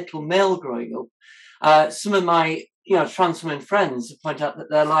as a natal male growing up, some of my trans women friends point out that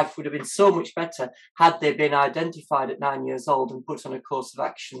their life would have been so much better had they been identified at 9 years old and put on a course of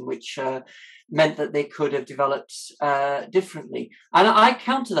action, which meant that they could have developed differently. And I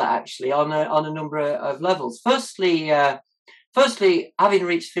counter that actually on a number of levels. Firstly, having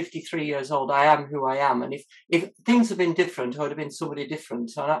reached 53 years old, I am who I am, and if things had been different, I would have been somebody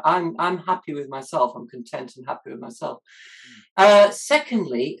different. And I'm happy with myself. I'm content and happy with myself.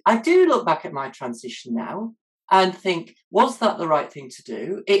 Secondly, I do look back at my transition now and think, was that the right thing to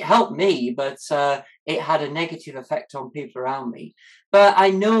do? It helped me, but it had a negative effect on people around me. But I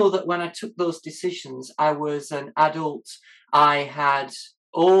know that when I took those decisions, I was an adult. I had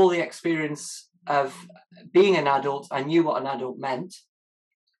all the experience of being an adult. I knew what an adult meant.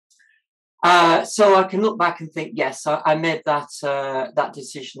 So I can look back and think, yes, I made that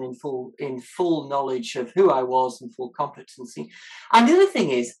decision in full knowledge of who I was and full competency. And the other thing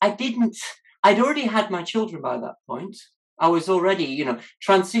is, I'd already had my children by that point. I was already,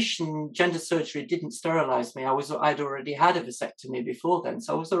 transition gender surgery didn't sterilize me. I'd already had a vasectomy before then,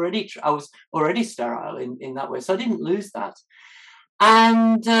 so I was already sterile in that way. So I didn't lose that.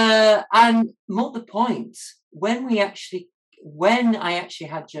 And more the point, when I actually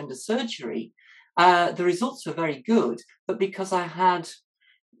had gender surgery, the results were very good. But because I had,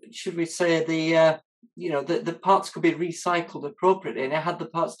 should we say, the parts could be recycled appropriately, and I had the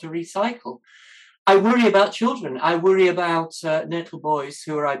parts to recycle. I worry about children. I worry about natal boys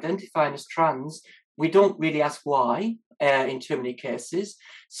who are identifying as trans. We don't really ask why in too many cases.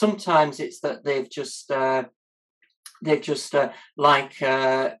 Sometimes it's that they've just like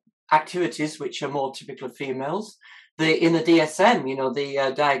activities which are more typical of females. In the DSM,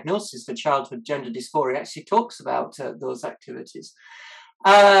 the diagnosis for childhood gender dysphoria actually talks about those activities.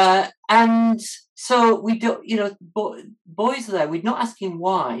 And so we don't, boys are there, we're not asking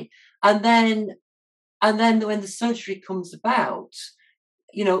why. And then when the surgery comes about,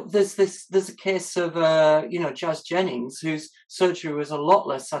 there's a case of, Jazz Jennings, whose surgery was a lot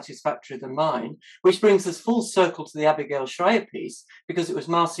less satisfactory than mine, which brings us full circle to the Abigail Schreier piece, because it was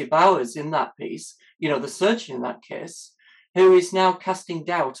Marcy Bowers in that piece, the surgeon in that case, who is now casting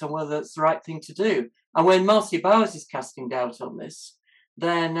doubt on whether it's the right thing to do. And when Marcy Bowers is casting doubt on this,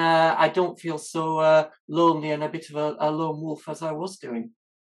 then I don't feel so lonely and a bit of a lone wolf as I was doing.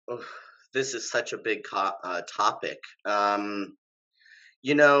 Oh, this is such a big topic. I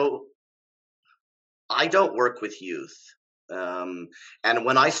don't work with youth. And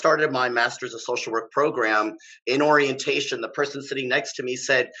when I started my Master's of Social Work program, in orientation, the person sitting next to me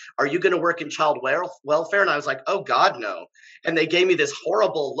said, "Are you going to work in child welfare?" And I was like, "Oh God, no." And they gave me this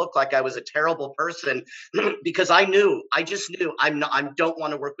horrible look like I was a terrible person because I just knew I don't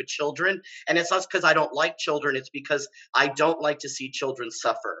want to work with children. And it's not because I don't like children. It's because I don't like to see children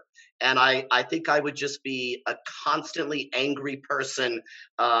suffer. And I think I would just be a constantly angry person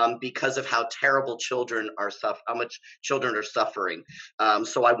because of how terrible how much children are suffering.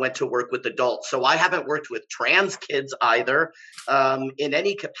 So I went to work with adults. So I haven't worked with trans kids either in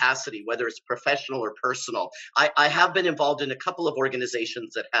any capacity, whether it's professional or personal. I have been involved in a couple of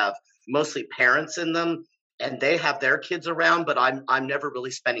organizations that have mostly parents in them, and they have their kids around, but I'm never really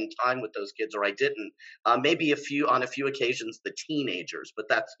spending time with those kids, or I didn't. Maybe on a few occasions, the teenagers, but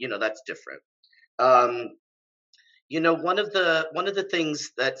that's different. One of the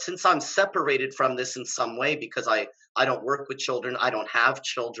things that, since I'm separated from this in some way, because I don't work with children, I don't have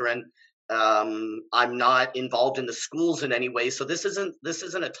children, I'm not involved in the schools in any way. So this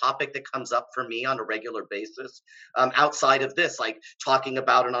isn't a topic that comes up for me on a regular basis. Outside of this, like talking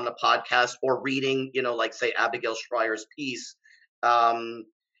about it on a podcast or reading, like say Abigail Schreier's piece. What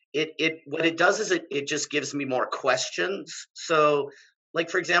it does is it just gives me more questions. So, like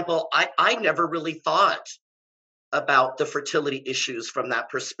for example, I never really thought about the fertility issues from that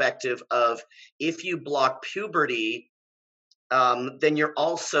perspective of, if you block puberty, then you're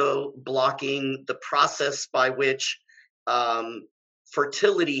also blocking the process by which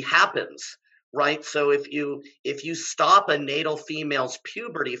fertility happens, right? So if you stop a natal female's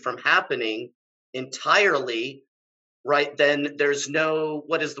puberty from happening entirely, right, then there's no,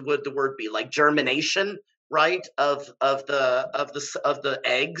 what is the word be, like germination, right, of the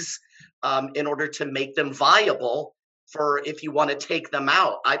eggs, in order to make them viable for if you want to take them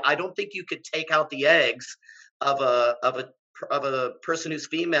out. I don't think you could take out the eggs of a person who's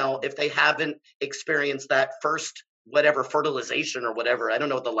female if they haven't experienced that first whatever fertilization or whatever. I don't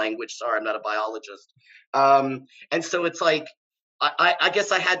know the language. Sorry, I'm not a biologist. And so it's like, I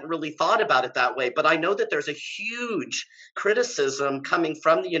guess I hadn't really thought about it that way, but I know that there's a huge criticism coming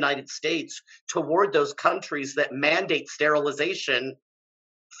from the United States toward those countries that mandate sterilization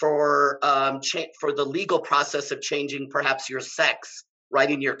for for the legal process of changing perhaps your sex right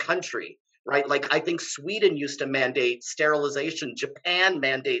in your country, right? Like I think Sweden used to mandate sterilization. Japan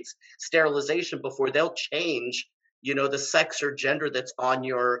mandates sterilization before they'll change, the sex or gender that's on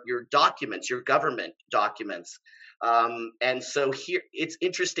your documents, your government documents. And so here it's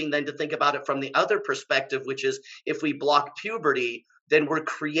interesting then to think about it from the other perspective, which is if we block puberty, then we're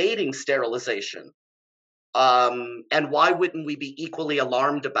creating sterilization. And why wouldn't we be equally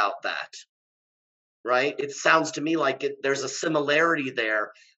alarmed about that? Right? It sounds to me like there's a similarity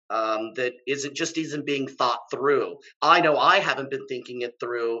there that isn't being thought through. I know I haven't been thinking it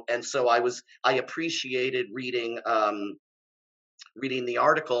through, and so I appreciated reading the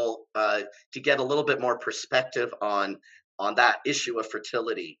article to get a little bit more perspective on that issue of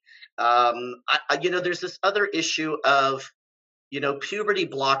fertility. There's this other issue of puberty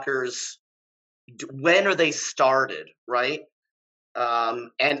blockers. When are they started, right?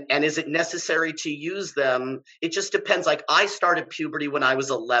 And is it necessary to use them? It just depends. Like I started puberty when I was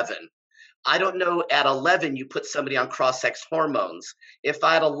 11. I don't know, at 11 you put somebody on cross-sex hormones. If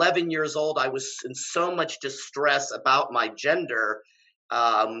at 11 years old I was in so much distress about my gender,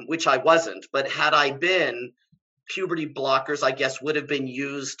 which I wasn't, but had I been, puberty blockers I guess would have been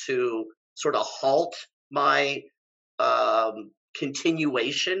used to sort of halt my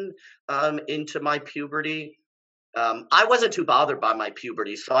continuation into my puberty. I wasn't too bothered by my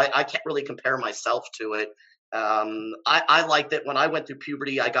puberty, so I can't really compare myself to it. I liked that when I went through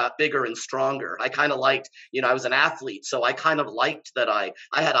puberty, I got bigger and stronger. I kind of liked, I was an athlete, so I kind of liked that I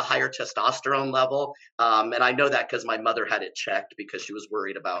had a higher testosterone level. And I know that because my mother had it checked because she was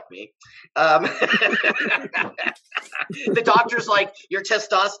worried about me. The doctor's like, your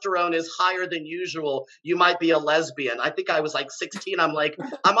testosterone is higher than usual. You might be a lesbian. I think I was like 16. I'm like,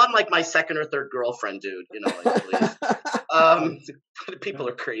 I'm on like my second or third girlfriend, dude. Like, please. People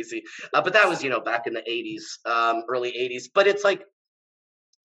are crazy. But that was, back in the 80s, early 80s. But it's like,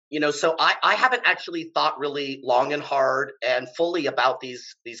 so I haven't actually thought really long and hard and fully about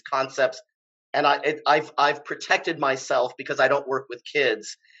these concepts. And I've protected myself because I don't work with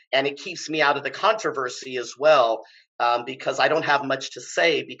kids, and it keeps me out of the controversy as well, because I don't have much to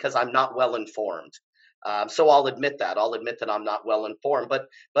say because I'm not well informed. So I'll admit that. I'm not well informed. But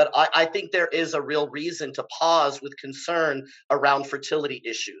I think there is a real reason to pause with concern around fertility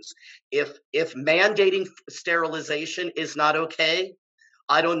issues. If mandating sterilization is not okay,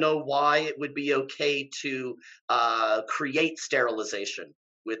 I don't know why it would be okay to create sterilization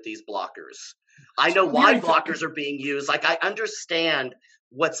with these blockers. I know why blockers are being used. Like I understand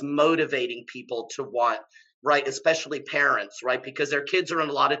what's motivating people to want, right, especially parents, right, because their kids are in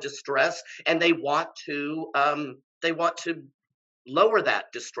a lot of distress and they want to lower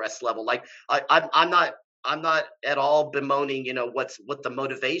that distress level. Like I'm not at all bemoaning, what the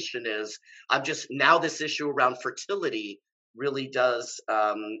motivation is. I'm just, now this issue around fertility really does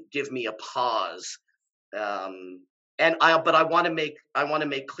give me a pause. But I want to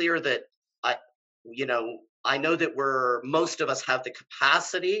make clear that I know that most of us have the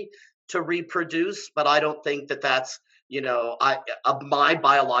capacity to reproduce, but I don't think that that's, my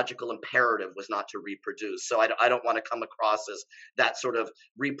biological imperative was not to reproduce. So I don't want to come across as that sort of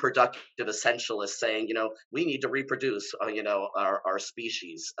reproductive essentialist saying, we need to reproduce, our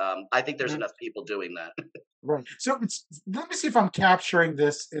species. I think there's enough people doing that. Right. So let me see if I'm capturing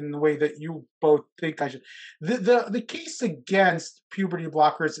this in the way that you both think I should. The case against puberty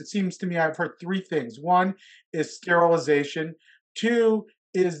blockers, it seems to me I've heard three things. One is sterilization. Two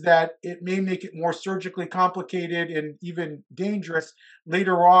is that it may make it more surgically complicated and even dangerous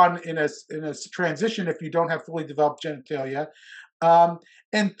later on in a transition if you don't have fully developed genitalia.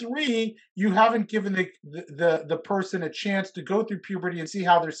 And three, you haven't given the person a chance to go through puberty and see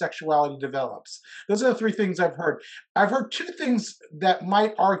how their sexuality develops. Those are the three things I've heard. I've heard two things that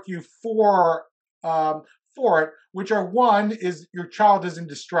might argue for it, which are, one is your child is in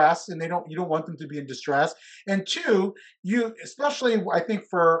distress and you don't want them to be in distress, and two, you, especially I think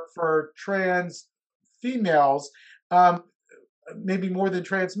for trans females, maybe more than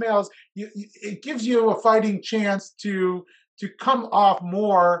trans males, it gives you a fighting chance to come off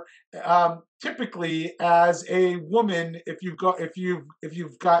more typically as a woman if you've done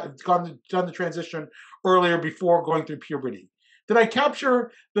the transition earlier before going through puberty. Did I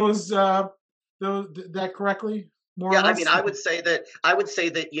capture that correctly? More or less? I mean, I would say that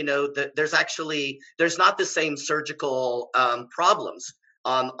that there's not the same surgical problems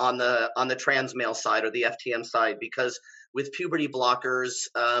on the trans male side or the FTM side, because with puberty blockers,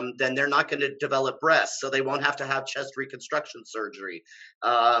 then they're not going to develop breasts, so they won't have to have chest reconstruction surgery.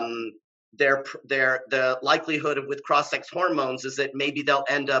 The likelihood of with cross-sex hormones is that maybe they'll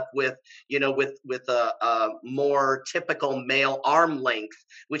end up with a more typical male arm length,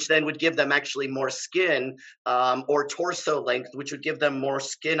 which then would give them actually more skin, or torso length, which would give them more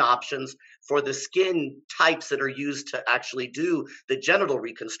skin options for the skin types that are used to actually do the genital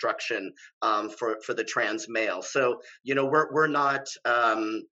reconstruction for the trans male. So we're not.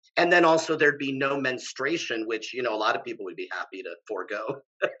 And then also there'd be no menstruation, which a lot of people would be happy to forego.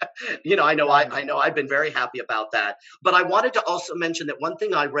 I know I've been very happy about that. But I wanted to also mention that one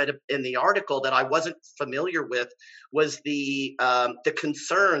thing I read in the article that I wasn't familiar with was the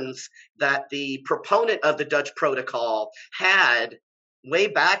concerns that the proponent of the Dutch Protocol had way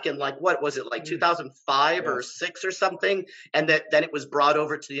back in, like, what was it, like 2005 or 6 or something, and then it was brought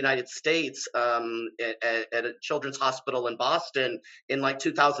over to the United States at a children's hospital in Boston in like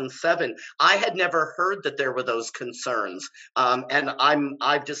 2007. I had never heard that there were those concerns, and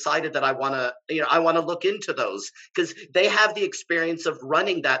I've decided that I want to look into those, because they have the experience of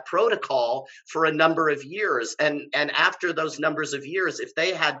running that protocol for a number of years, and after those numbers of years, if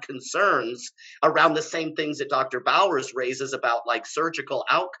they had concerns around the same things that Dr. Bowers raises about, like, surgical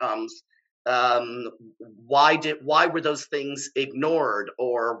outcomes, why were those things ignored,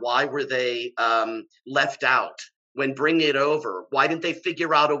 or why were they left out when bringing it over? Why didn't they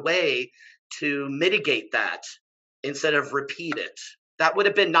figure out a way to mitigate that instead of repeat it? That would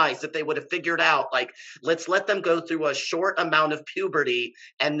have been nice if they would have figured out, like, let's let them go through a short amount of puberty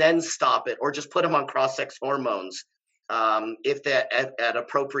and then stop it, or just put them on cross-sex hormones if they're at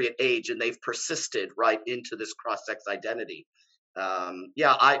appropriate age and they've persisted right into this cross-sex identity.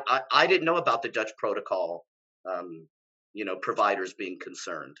 I didn't know about the Dutch protocol, providers being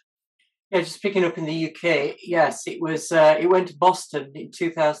concerned. Yeah, just picking up in the UK, yes, it was. It went to Boston in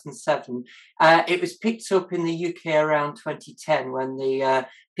 2007. It was picked up in the UK around 2010 when the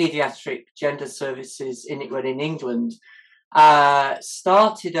Paediatric Gender Services in England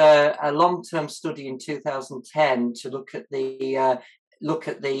started a long-term study in 2010 to look at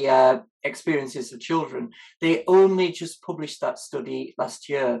the experiences of children. They only just published that study last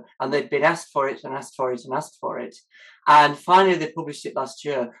year, and they'd been asked for it and asked for it and asked for it. And finally, they published it last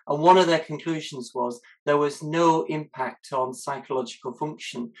year. And one of their conclusions was there was no impact on psychological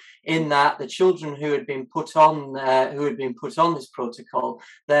function, in that the children who had been put on this protocol,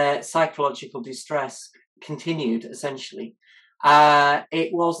 their psychological distress continued essentially.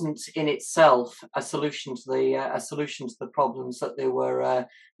 It wasn't in itself a solution to the problems that they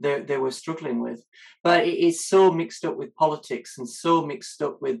were struggling with, but it is so mixed up with politics and so mixed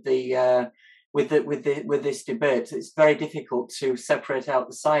up with this debate. It's very difficult to separate out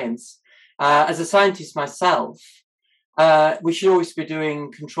the science. As a scientist myself, we should always be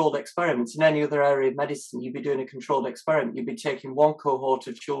doing controlled experiments. In any other area of medicine, you'd be doing a controlled experiment. You'd be taking one cohort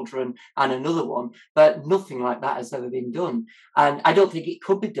of children and another one, but nothing like that has ever been done. And I don't think it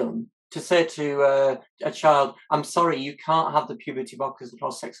could be done to say to a child, I'm sorry, you can't have the puberty blockers and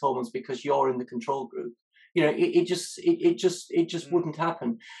cross-sex hormones because you're in the control group. It just wouldn't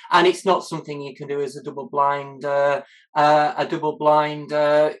happen. And it's not something you can do as a double-blind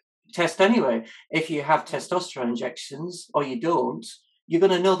test anyway. If you have testosterone injections or you don't, you're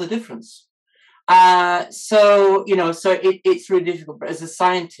going to know the difference. So it's really difficult. But as a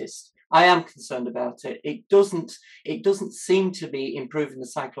scientist, I am concerned about it. It doesn't seem to be improving the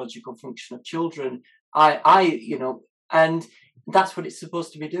psychological function of children. And that's what it's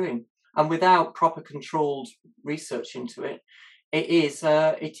supposed to be doing. And without proper controlled research into it, it is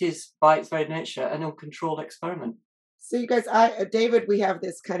by its very nature an uncontrolled experiment. So you guys, David, we have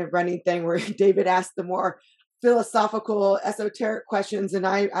this kind of running thing where David asks the more philosophical, esoteric questions, and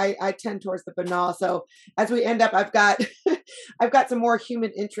I tend towards the banal. So as we end up, I've got some more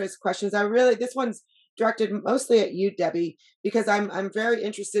human interest questions. This one's directed mostly at you, Debbie, because I'm very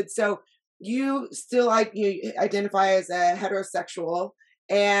interested. So you still you identify as a heterosexual,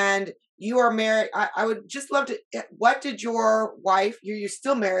 and you are married. I would just love to. What did your wife? You're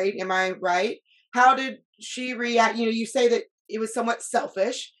still married, am I right? How did she react? You say that it was somewhat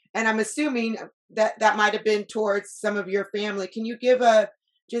selfish, and I'm assuming that might have been towards some of your family. Can you give how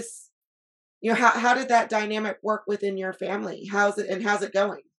did that dynamic work within your family? How's it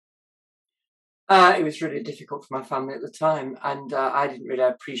going? It was really difficult for my family at the time, and I didn't really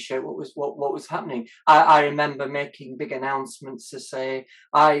appreciate what was happening. I remember making big announcements to say,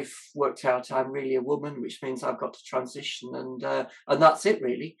 I've worked out I'm really a woman, which means I've got to transition, and that's it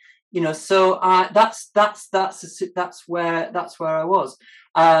really. So that's where I was.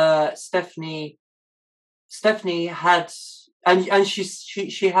 Stephanie had, and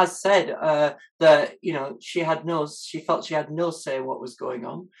she has said that she felt she had no say in what was going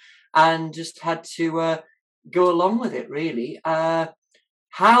on, and just had to go along with it. Really,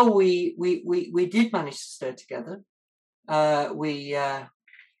 how we did manage to stay together,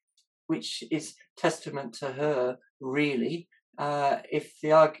 which is testament to her, really. If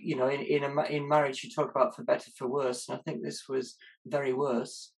they are, in marriage, you talk about for better, for worse, and I think this was very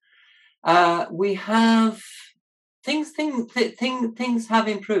worse. We have things have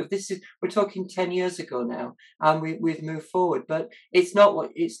improved. We're talking 10 years ago now, and we've moved forward. But it's not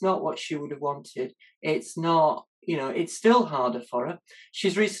what she would have wanted. It's not. It's still harder for her.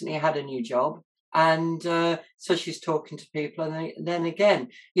 She's recently had a new job, and so she's talking to people, and then again,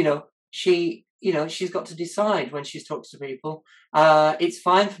 she's got to decide when she's talking to people. It's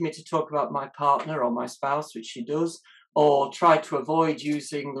fine for me to talk about my partner or my spouse, which she does, or try to avoid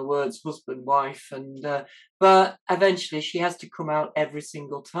using the words husband, wife, and but eventually she has to come out every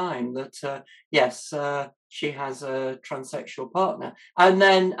single time that yes, she has a transsexual partner, and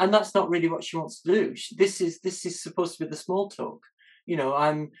that's not really what she wants to do. This is supposed to be the small talk.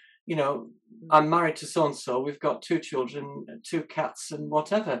 I'm married to so and so. We've got 2 children, 2 cats, and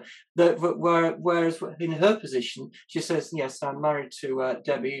whatever. Whereas in her position, she says, "Yes, I'm married to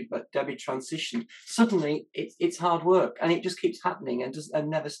Debbie, but Debbie transitioned." Suddenly, it's hard work, and it just keeps happening and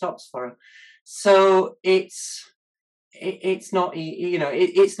never stops for her. So it's not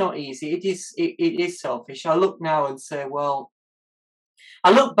it's not easy. It is selfish. I look now and say, well,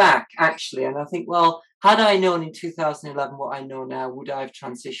 I look back actually, and I think, well, had I known in 2011 what I know now, would I have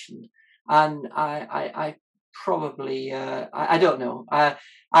transitioned? And I probably I don't know.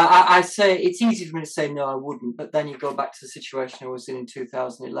 I say it's easy for me to say no, I wouldn't. But then you go back to the situation I was in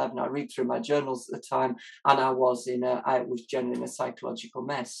 2011. I read through my journals at the time, and I was generally in a psychological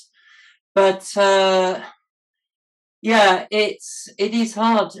mess. But yeah, it is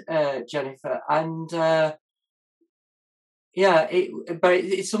hard, Jennifer, and. Yeah, but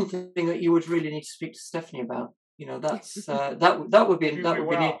it's something that you would really need to speak to Stephanie about. That's that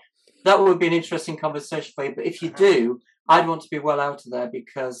would be an interesting conversation for you. But if you do, I'd want to be well out of there,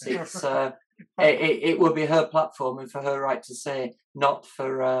 because it's it will be her platform and for her right to say, not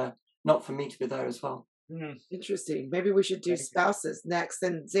for me to be there as well. Interesting. Maybe we should do spouses next.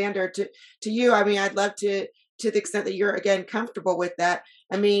 And Zander, to you, I mean, I'd love to the extent that you're again comfortable with that.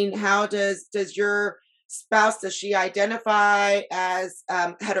 I mean, how does your spouse, does she identify as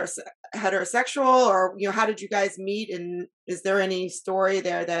heterosexual, or how did you guys meet, and is there any story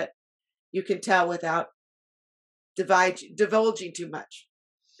there that you can tell without divulging too much?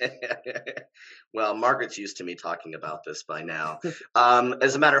 Well, Margaret's used to me talking about this by now.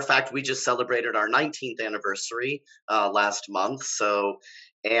 As a matter of fact, we just celebrated our 19th anniversary last month.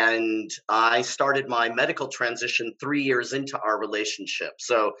 And I started my medical transition 3 years into our relationship.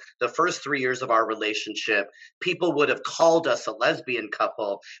 So the first 3 years of our relationship, people would have called us a lesbian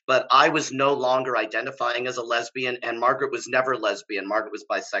couple, but I was no longer identifying as a lesbian, and Margaret was never lesbian. Margaret was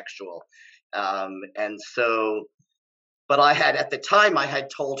bisexual. But at the time I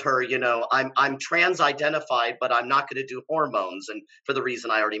had told her, I'm trans identified, but I'm not going to do hormones. And for the reason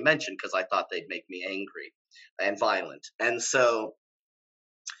I already mentioned, because I thought they'd make me angry and violent. And so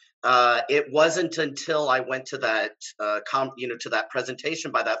it wasn't until I went to that, to that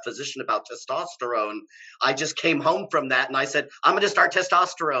presentation by that physician about testosterone, I just came home from that and I said, I'm going to start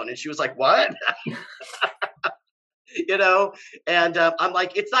testosterone. And she was like, what? And I'm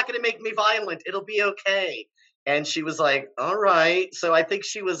like, it's not going to make me violent. It'll be okay. And she was like, all right. So I think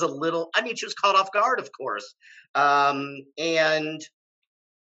she was she was caught off guard, of course.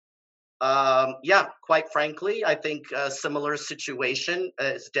 Yeah, quite frankly, I think a similar situation,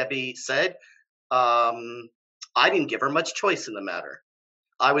 as Debbie said. I didn't give her much choice in the matter.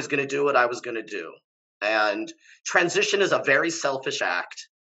 I was going to do what I was going to do. And transition is a very selfish act.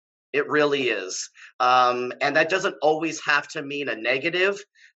 It really is. And that doesn't always have to mean a negative.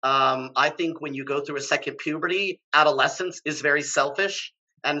 I think when you go through a second puberty, adolescence is very selfish.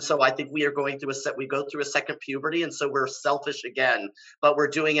 And so I think we go through a second puberty, and so we're selfish again, but we're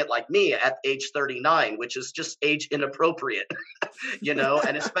doing it like me at age 39, which is just age inappropriate,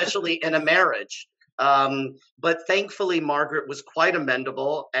 and especially in a marriage. But thankfully, Margaret was quite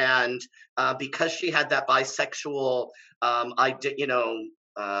amendable, and because she had that bisexual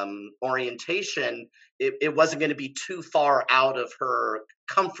orientation, it wasn't going to be too far out of her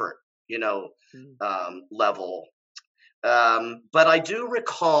comfort, level. But I do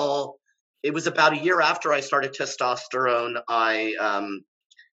recall it was about a year after I started testosterone.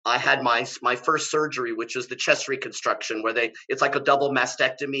 I had my first surgery, which was the chest reconstruction, where it's like a double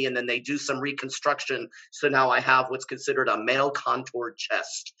mastectomy, and then they do some reconstruction. So now I have what's considered a male contoured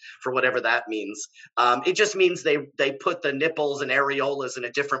chest, for whatever that means. It just means they put the nipples and areolas in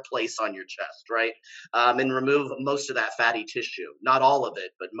a different place on your chest, right? And remove most of that fatty tissue. Not all of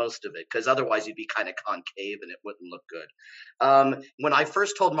it, but most of it, because otherwise you'd be kind of concave and it wouldn't look good. When I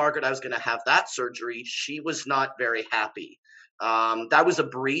first told Margaret I was going to have that surgery, she was not very happy. That was a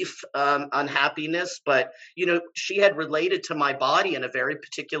brief unhappiness, but she had related to my body in a very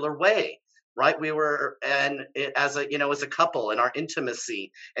particular way, right? We were as a couple in our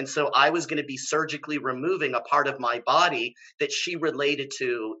intimacy, and so I was going to be surgically removing a part of my body that she related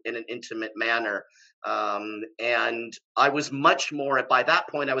to in an intimate manner. And I was by that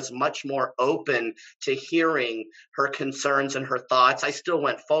point, I was much more open to hearing her concerns and her thoughts. I still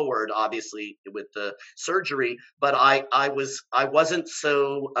went forward, obviously, with the surgery, but I wasn't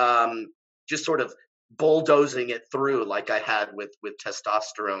so just sort of bulldozing it through like I had with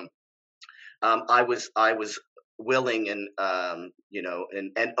testosterone. I was willing and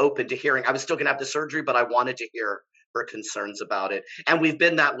and open to hearing. I was still going to have the surgery, but I wanted to hear her concerns about it, and we've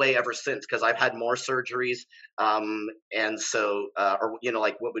been that way ever since, because I've had more surgeries, and so or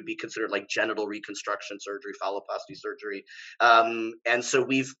like what would be considered like genital reconstruction surgery, phalloplasty surgery, and so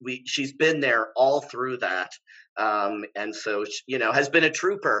she's been there all through that, and so has been a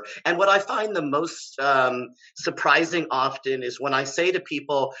trooper. And what I find the most surprising often is when I say to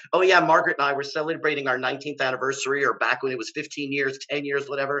people, "Oh yeah, Margaret and I were celebrating our 19th anniversary," or back when it was 15 years, 10 years,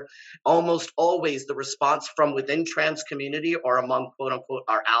 whatever. Almost always the response from within trans community or among quote unquote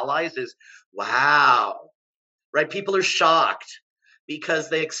our allies is, "Wow," right? People are shocked because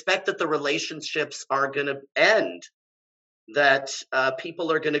they expect that the relationships are going to end, that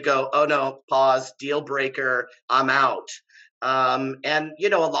people are going to go, "Oh no, pause, deal breaker, I'm out." And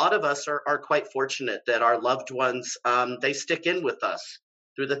a lot of us are quite fortunate that our loved ones, they stick in with us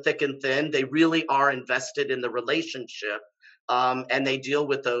through the thick and thin. They really are invested in the relationship. And they deal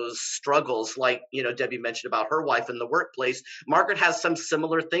with those struggles, like Debbie mentioned about her wife in the workplace. Margaret has some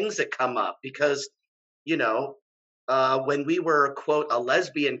similar things that come up because when we were quote a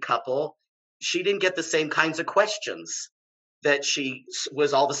lesbian couple, she didn't get the same kinds of questions that she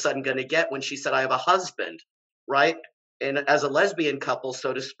was all of a sudden going to get when she said, "I have a husband," right? And as a lesbian couple,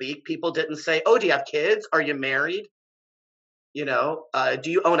 so to speak, people didn't say, "Oh, do you have kids? Are you married? Do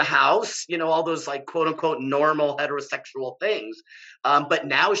you own a house?" All those like quote unquote normal heterosexual things. But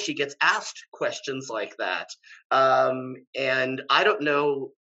now she gets asked questions like that. And I don't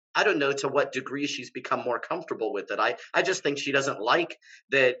know to what degree she's become more comfortable with it. I just think she doesn't like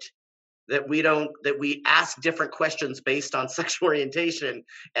that we ask different questions based on sexual orientation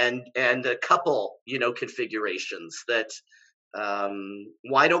and couple configurations. That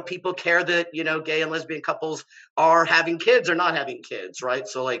why don't people care that gay and lesbian couples are having kids or not having kids, right?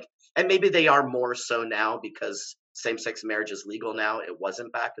 So and maybe they are more so now because same-sex marriage is legal now. It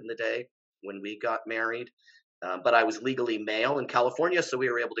wasn't back in the day when we got married, but I was legally male in California, so we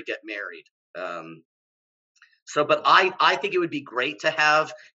were able to get married. But I think it would be great to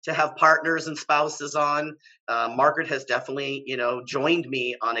have partners and spouses on. Margaret has definitely, joined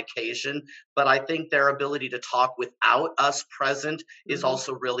me on occasion, but I think their ability to talk without us present is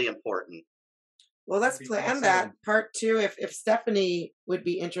also really important. Well, let's plan that part 2 if Stephanie would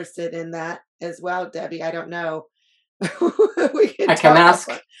be interested in that as well, Debbie. I don't know. I can ask.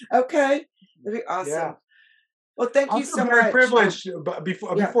 Okay, that'd be awesome. Yeah. Well, thank you so much. I'm very privileged, but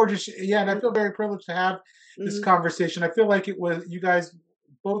before and I feel very privileged to have this conversation. I feel like you guys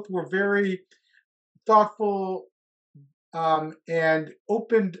both were very thoughtful and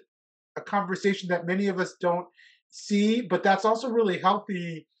opened a conversation that many of us don't see, but that's also really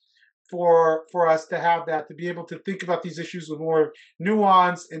healthy for us to have that, to be able to think about these issues with more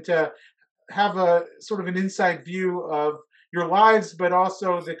nuance and to have a sort of an inside view of your lives, but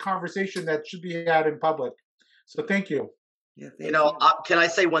also the conversation that should be had in public. So thank you. Yeah, can I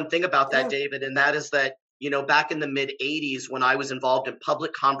say one thing about that, David? And that is that, back in the mid 80s, when I was involved in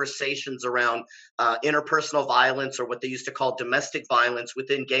public conversations around interpersonal violence, or what they used to call domestic violence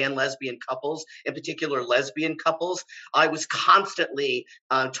within gay and lesbian couples, in particular lesbian couples, I was constantly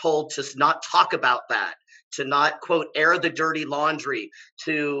told to not talk about that, to not, quote, air the dirty laundry,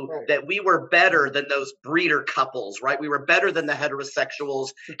 that we were better than those breeder couples, right? We were better than the heterosexuals,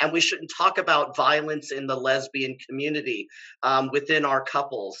 and we shouldn't talk about violence in the lesbian community within our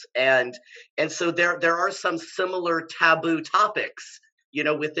couples. And so there are some similar taboo topics,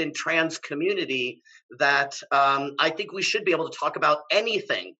 within trans community that I think we should be able to talk about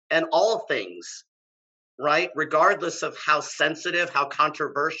anything and all things, right? Regardless of how sensitive, how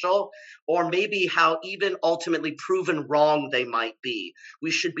controversial, or maybe how even ultimately proven wrong they might be.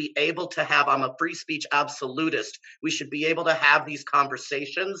 We should be able to have, I'm a free speech absolutist, we should be able to have these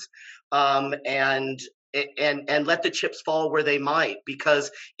conversations and let the chips fall where they might,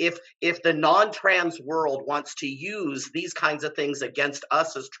 because if the non-trans world wants to use these kinds of things against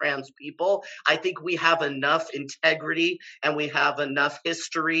us as trans people, I think we have enough integrity and we have enough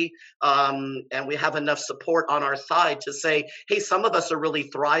history and we have enough support on our side to say, hey, some of us are really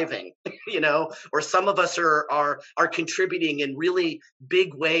thriving, or some of us are contributing in really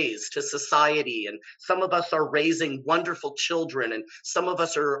big ways to society, and some of us are raising wonderful children, and some of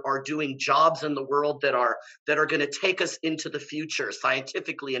us are doing jobs in the world that are going to take us into the future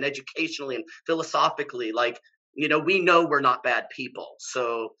scientifically and educationally and philosophically. We know we're not bad people.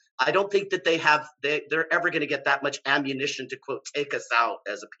 So I don't think that they're ever going to get that much ammunition to, quote, take us out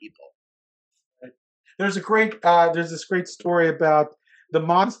as a people. There's this great story about the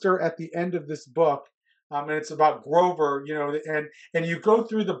monster at the end of this book. And it's about Grover, and you go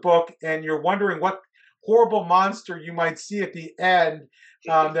through the book and you're wondering what horrible monster you might see at the end,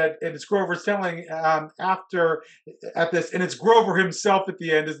 and it's Grover's telling at this, and it's Grover himself at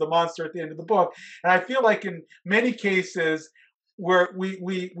the end is the monster at the end of the book. And I feel like in many cases where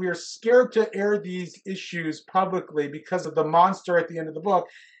we are scared to air these issues publicly because of the monster at the end of the book,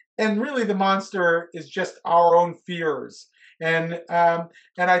 and really the monster is just our own fears. And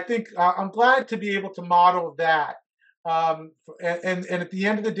I think I'm glad to be able to model that, and at the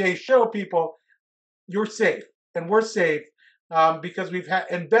end of the day, show people you're safe and we're safe because we've had,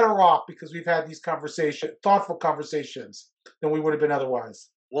 and better off because we've had these thoughtful conversations than we would have been otherwise.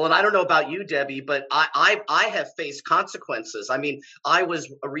 Well, and I don't know about you, Debbie, but I have faced consequences. I mean, I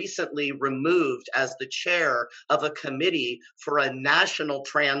was recently removed as the chair of a committee for a national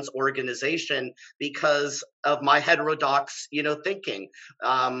trans organization because of my heterodox, thinking.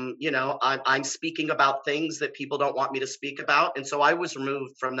 I'm speaking about things that people don't want me to speak about, and so I was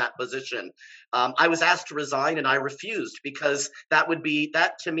removed from that position. I was asked to resign, and I refused because that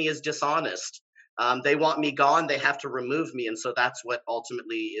to me is dishonest. They want me gone. They have to remove me. And so that's what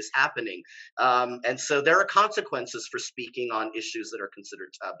ultimately is happening. And so there are consequences for speaking on issues that are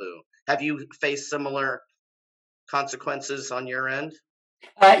considered taboo. Have you faced similar consequences on your end?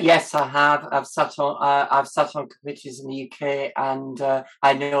 Yes, I have. I've sat on committees in the UK, and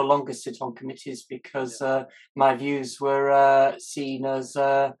I no longer sit on committees because my views were seen as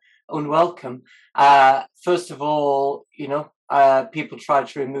unwelcome. First of all, people tried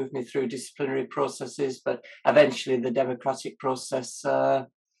to remove me through disciplinary processes, but eventually the democratic process dealt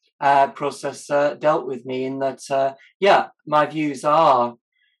with me in that, my views are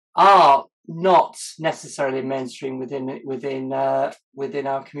not necessarily mainstream within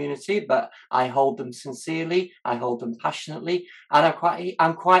our community, but I hold them sincerely, I hold them passionately, and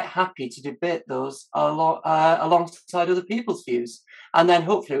I'm quite happy to debate those alongside other people's views, and then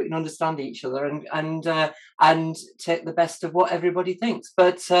hopefully we can understand each other and take the best of what everybody thinks.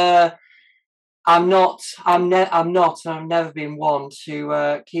 But I've never been one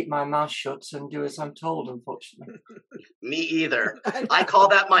to keep my mouth shut and do as I'm told, unfortunately. Me either. I call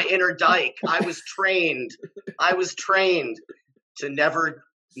that my inner dyke. I was trained to never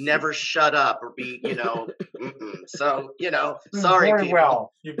shut up or be, So, sorry. Very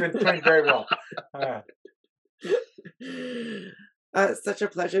well. You've been trained very well. Such a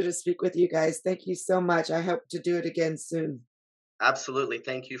pleasure to speak with you guys. Thank you so much. I hope to do it again soon. Absolutely.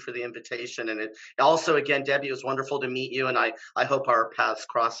 Thank you for the invitation. And it also, again, Debbie, it was wonderful to meet you. And I hope our paths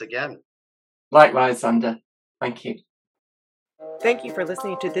cross again. Likewise, Zander. Thank you. Thank you for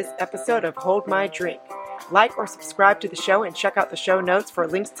listening to this episode of Hold My Drink. Like or subscribe to the show and check out the show notes for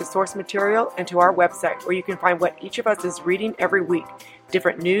links to source material and to our website where you can find what each of us is reading every week.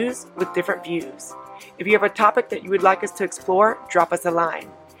 Different news with different views. If you have a topic that you would like us to explore, drop us a line.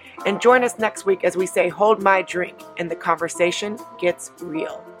 And join us next week as we say, hold my drink, and the conversation gets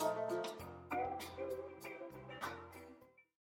real.